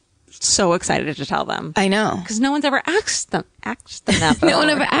just so excited to tell them. I know. Because no one's ever asked them that before. No one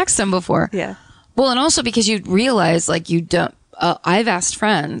ever asked them before. Yeah. Well, and also because you realize, you don't, I've asked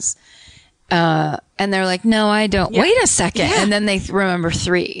friends, and they're like, no, I don't. Yeah. Wait a second. Yeah. And then they remember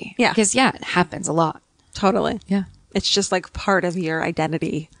 3. Yeah. Because, it happens a lot. Totally. Yeah. It's just part of your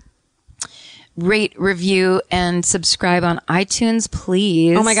identity. rate, review, and subscribe on iTunes,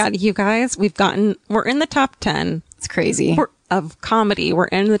 please. Oh my God, you guys, we're in the top 10. It's crazy. Of comedy. We're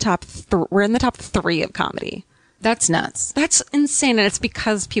in the top 3 of comedy. That's nuts. That's insane. And it's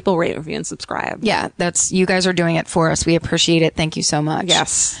because people rate, review, and subscribe. Yeah, you guys are doing it for us. We appreciate it. Thank you so much.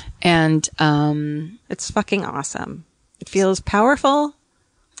 Yes. And it's fucking awesome. It feels powerful.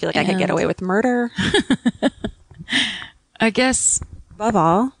 I feel like I could get away with murder. I guess Above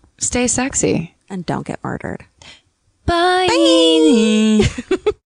all, stay sexy. and don't get murdered. Bye. Bye.